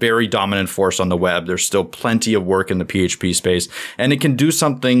still a very dominant force on the web. There's still plenty of work in the PHP space, and it can do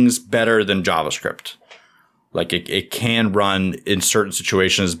some things better than JavaScript. Like it can run in certain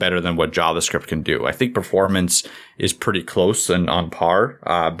situations better than what JavaScript can do. I think performance is pretty close and on par,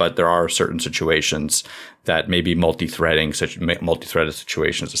 but there are certain situations that maybe multi-threaded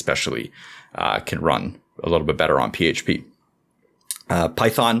situations especially can run a little bit better on PHP.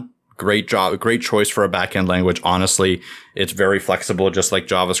 Python. Great choice for a backend language. Honestly, it's very flexible, just like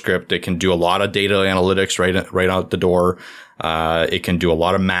JavaScript. It can do a lot of data analytics right out the door. It can do a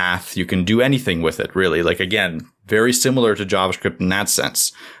lot of math. You can do anything with it, really. Like, again, very similar to JavaScript in that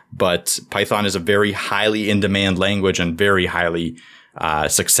sense. But Python is a very highly in-demand language and very highly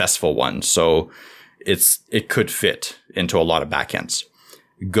successful one. So it could fit into a lot of backends.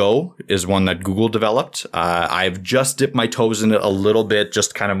 Go is one that Google developed. I've just dipped my toes in it a little bit,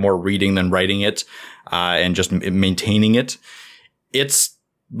 just kind of more reading than writing it, and just maintaining it. It's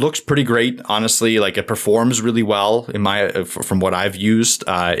looks pretty great, honestly. Like, it performs really well from what I've used.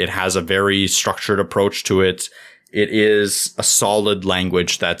 It has a very structured approach to it. It is a solid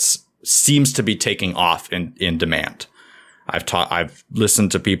language that seems to be taking off in demand. I've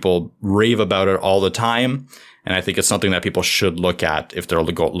listened to people rave about it all the time. And I think it's something that people should look at if they're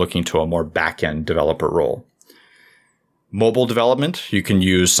looking to a more back-end developer role. Mobile development, you can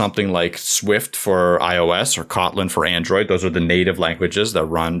use something like Swift for iOS or Kotlin for Android. Those are the native languages that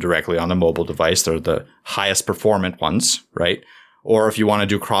run directly on the mobile device. They're the highest performant ones, right? Or if you want to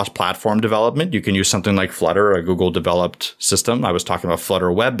do cross-platform development, you can use something like Flutter, a Google-developed system. I was talking about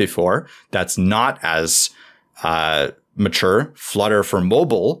Flutter Web before. That's not as mature. Flutter for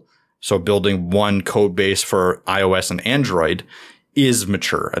mobile, so building one code base for iOS and Android, is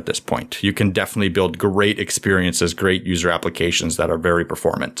mature at this point. You can definitely build great experiences, great user applications that are very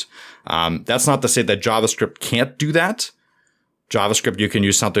performant. That's not to say that JavaScript can't do that. JavaScript, you can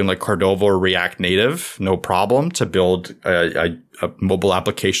use something like Cordova or React Native, no problem, to build a mobile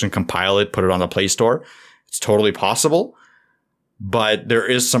application, compile it, put it on the Play Store. It's totally possible. But there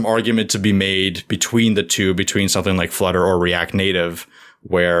is some argument to be made between the two, between something like Flutter or React Native,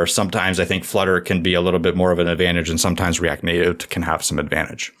 where sometimes I think Flutter can be a little bit more of an advantage and sometimes React Native can have some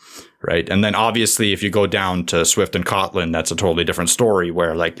advantage, right? And then obviously if you go down to Swift and Kotlin, that's a totally different story,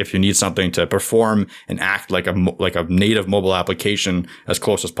 where like if you need something to perform and act like a native mobile application as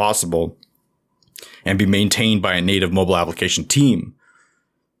close as possible and be maintained by a native mobile application team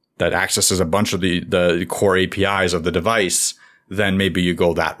that accesses a bunch of the core APIs of the device, then maybe you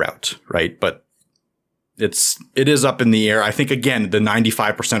go that route, right? But it is up in the air. I think, again, the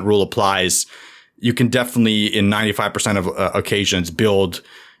 95% rule applies. You can definitely, in 95% of occasions, build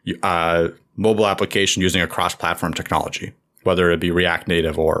a mobile application using a cross-platform technology, whether it be React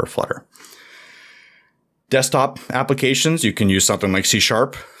Native or Flutter. Desktop applications, you can use something like C#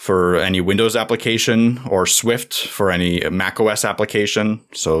 for any Windows application or Swift for any Mac OS application.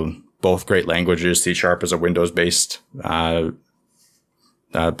 So both great languages. C# is a Windows-based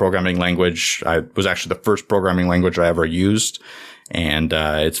programming language. I was actually the first programming language I ever used. And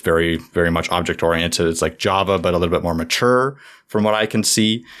it's very, very much object-oriented. It's like Java, but a little bit more mature from what I can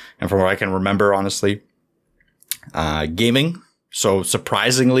see and from what I can remember, honestly. Gaming. So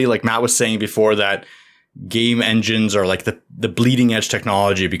surprisingly, like Matt was saying before, that game engines are like the bleeding edge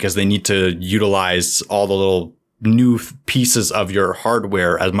technology because they need to utilize all the little new pieces of your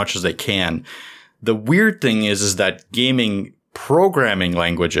hardware as much as they can. The weird thing is that gaming programming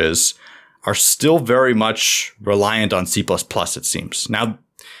languages are still very much reliant on C++, it seems. Now,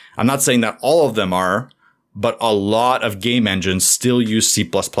 I'm not saying that all of them are, but a lot of game engines still use C++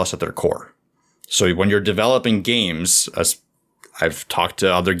 at their core. So when you're developing games, as I've talked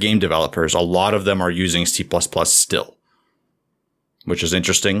to other game developers, a lot of them are using C++ still, which is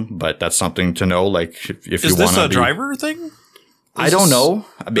interesting, but that's something to know. Like, if you want to Is this a driver thing? I don't know.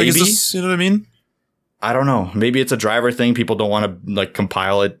 Maybe. Like, you know what I mean? I don't know. Maybe it's a driver thing. People don't want to like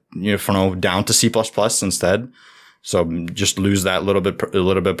compile it, down to C++ instead. So just lose that little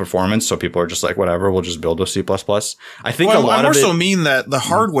bit performance. So people are just like, whatever, we'll just build a C++. I think a lot of it. I also mean that the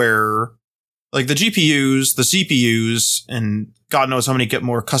hardware, like the GPUs, the CPUs, and God knows how many get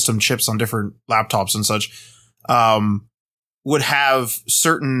more custom chips on different laptops and such, would have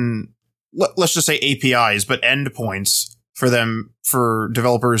certain let's just say APIs, but endpoints for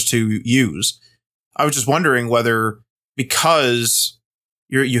developers to use. I was just wondering whether, because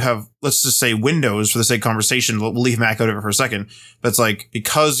you have, let's just say Windows for the sake of conversation, we'll leave Mac out of it for a second, but it's like,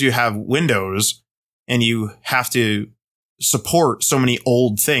 because you have Windows and you have to support so many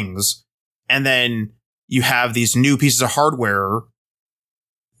old things, and then you have these new pieces of hardware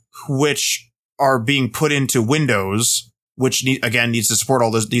which are being put into Windows, which needs to support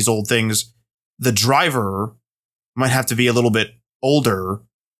all these old things. The driver might have to be a little bit older.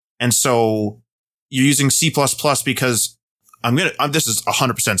 And so you're using C++ because this is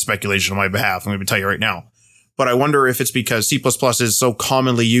 100% speculation on my behalf. I'm going to tell you right now, but I wonder if it's because C++ is so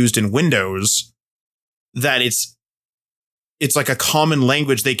commonly used in Windows that it's like a common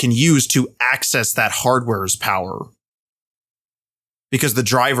language they can use to access that hardware's power. Because the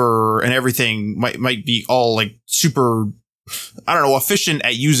driver and everything might be all like super, I don't know, efficient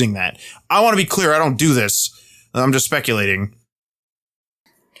at using that. I want to be clear. I don't do this. I'm just speculating.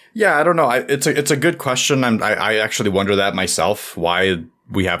 Yeah, I don't know. It's a good question. I actually wonder that myself, why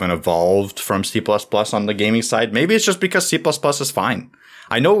we haven't evolved from C++ on the gaming side. Maybe it's just because C++ is fine.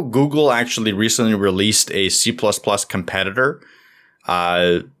 I know Google actually recently released a C++ competitor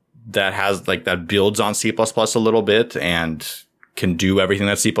that builds on C++ a little bit and can do everything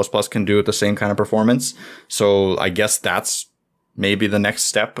that C++ can do at the same kind of performance. So I guess that's maybe the next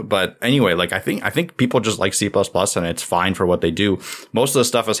step. But anyway, like I think people just like C++ and it's fine for what they do. Most of the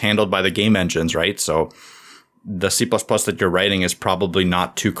stuff is handled by the game engines, right? So the C++ that you're writing is probably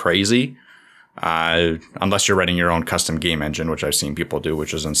not too crazy, unless you're writing your own custom game engine, which I've seen people do,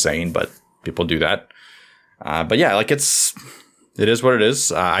 which is insane, but people do that. But yeah, like it is what it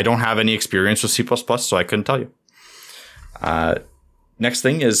is. I don't have any experience with C++, so I couldn't tell you. Next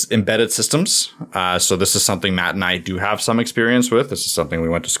thing is embedded systems. So this is something Matt and I do have some experience with. This is something we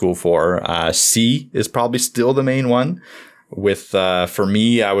went to school for. C is probably still the main one. For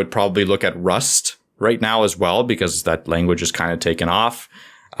me, I would probably look at Rust right now as well, because that language is kind of taken off.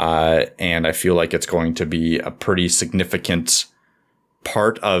 And I feel like it's going to be a pretty significant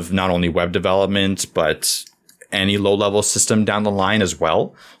part of not only web development, but any low-level system down the line as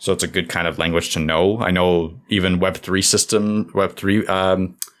well. So it's a good kind of language to know. I know even Web3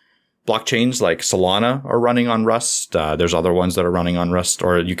 blockchains like Solana are running on Rust. There's other ones that are running on Rust,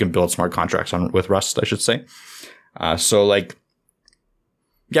 or you can build smart contracts with Rust, I should say. So like,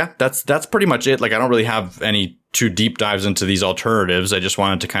 yeah, that's pretty much it. Like, I don't really have any too deep dives into these alternatives. I just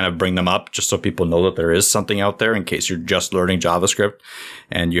wanted to kind of bring them up just so people know that there is something out there in case you're just learning JavaScript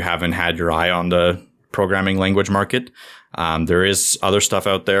and you haven't had your eye on the programming language market. There is other stuff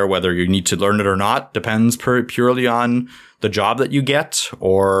out there, whether you need to learn it or not, depends purely on the job that you get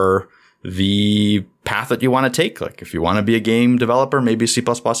or the path that you want to take. Like if you want to be a game developer, maybe C++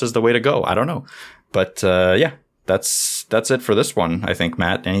 is the way to go. I don't know. But yeah, that's it for this one, I think.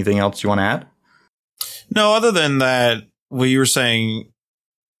 Matt, anything else you want to add? No, other than that, what you were saying,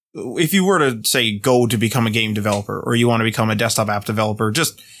 if you were to say go to become a game developer or you want to become a desktop app developer,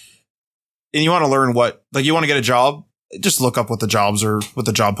 and you want to learn you want to get a job, just look up what the jobs are, what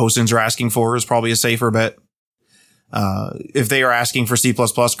the job postings are asking for is probably a safer bet. If they are asking for C++,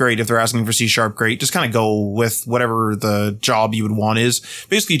 great. If they're asking for C#, great. Just kind of go with whatever the job you would want is.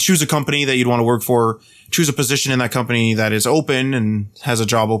 Basically choose a company that you'd want to work for, choose a position in that company that is open and has a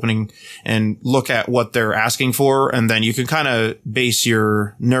job opening, and look at what they're asking for. And then you can kind of base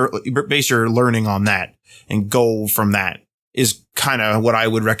your learning on that and go from that. Is kind of what I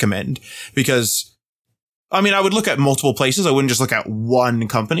would recommend, because I mean, I would look at multiple places. I wouldn't just look at one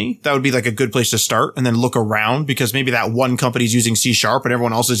company. That would be like a good place to start, and then look around, because maybe that one company is using C# and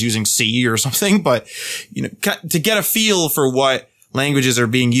everyone else is using C or something. But, you know, to get a feel for what languages are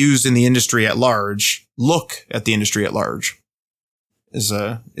being used in the industry at large, look at the industry at large is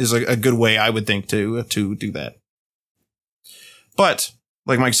a good way, I would think, to do that. But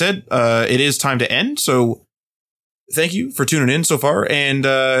like Mike said, it is time to end. So thank you for tuning in so far. And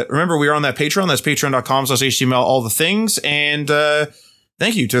remember, we are on that Patreon. That's patreon.com/HTML, all the things. And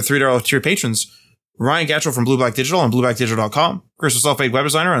thank you to $3 tier patrons. Ryan Gatchell from Blue Black Digital on blueblackdigital.com. Chris, the self-made web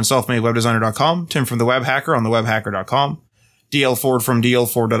designer on selfmadewebdesigner.com. Tim from the Web Hacker on thewebhacker.com. DL Ford from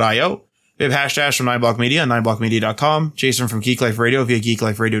dl4.io. Bib Hashdash from 9block Media on 9blockmedia.com. Jason from Geek Life Radio via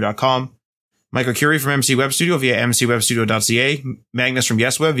geekliferadio.com. Michael Curie from MC Web Studio via mcwebstudio.ca. Magnus from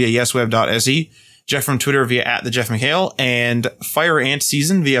YesWeb via yesweb.se. Jeff from Twitter via @TheJeffMcHale, and Fire Ant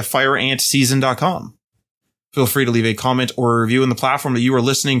Season via fireantseason.com. Feel free to leave a comment or a review in the platform that you are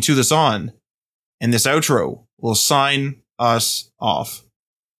listening to this on. And this outro will sign us off.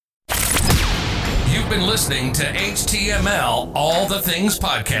 You been listening to HTML All the Things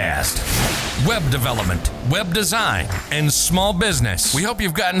Podcast. Web development, web design, and small business. We hope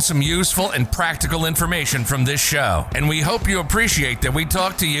you've gotten some useful and practical information from this show. And we hope you appreciate that we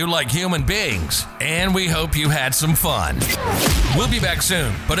talk to you like human beings. And we hope you had some fun. We'll be back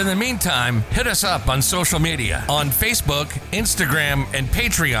soon. But in the meantime, hit us up on social media on Facebook, Instagram, and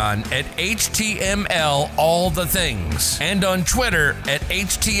Patreon at HTML All the Things. And on Twitter at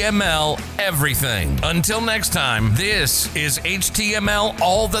HTML Everything. Until next time, this is HTML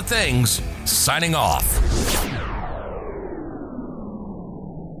All the Things, signing off.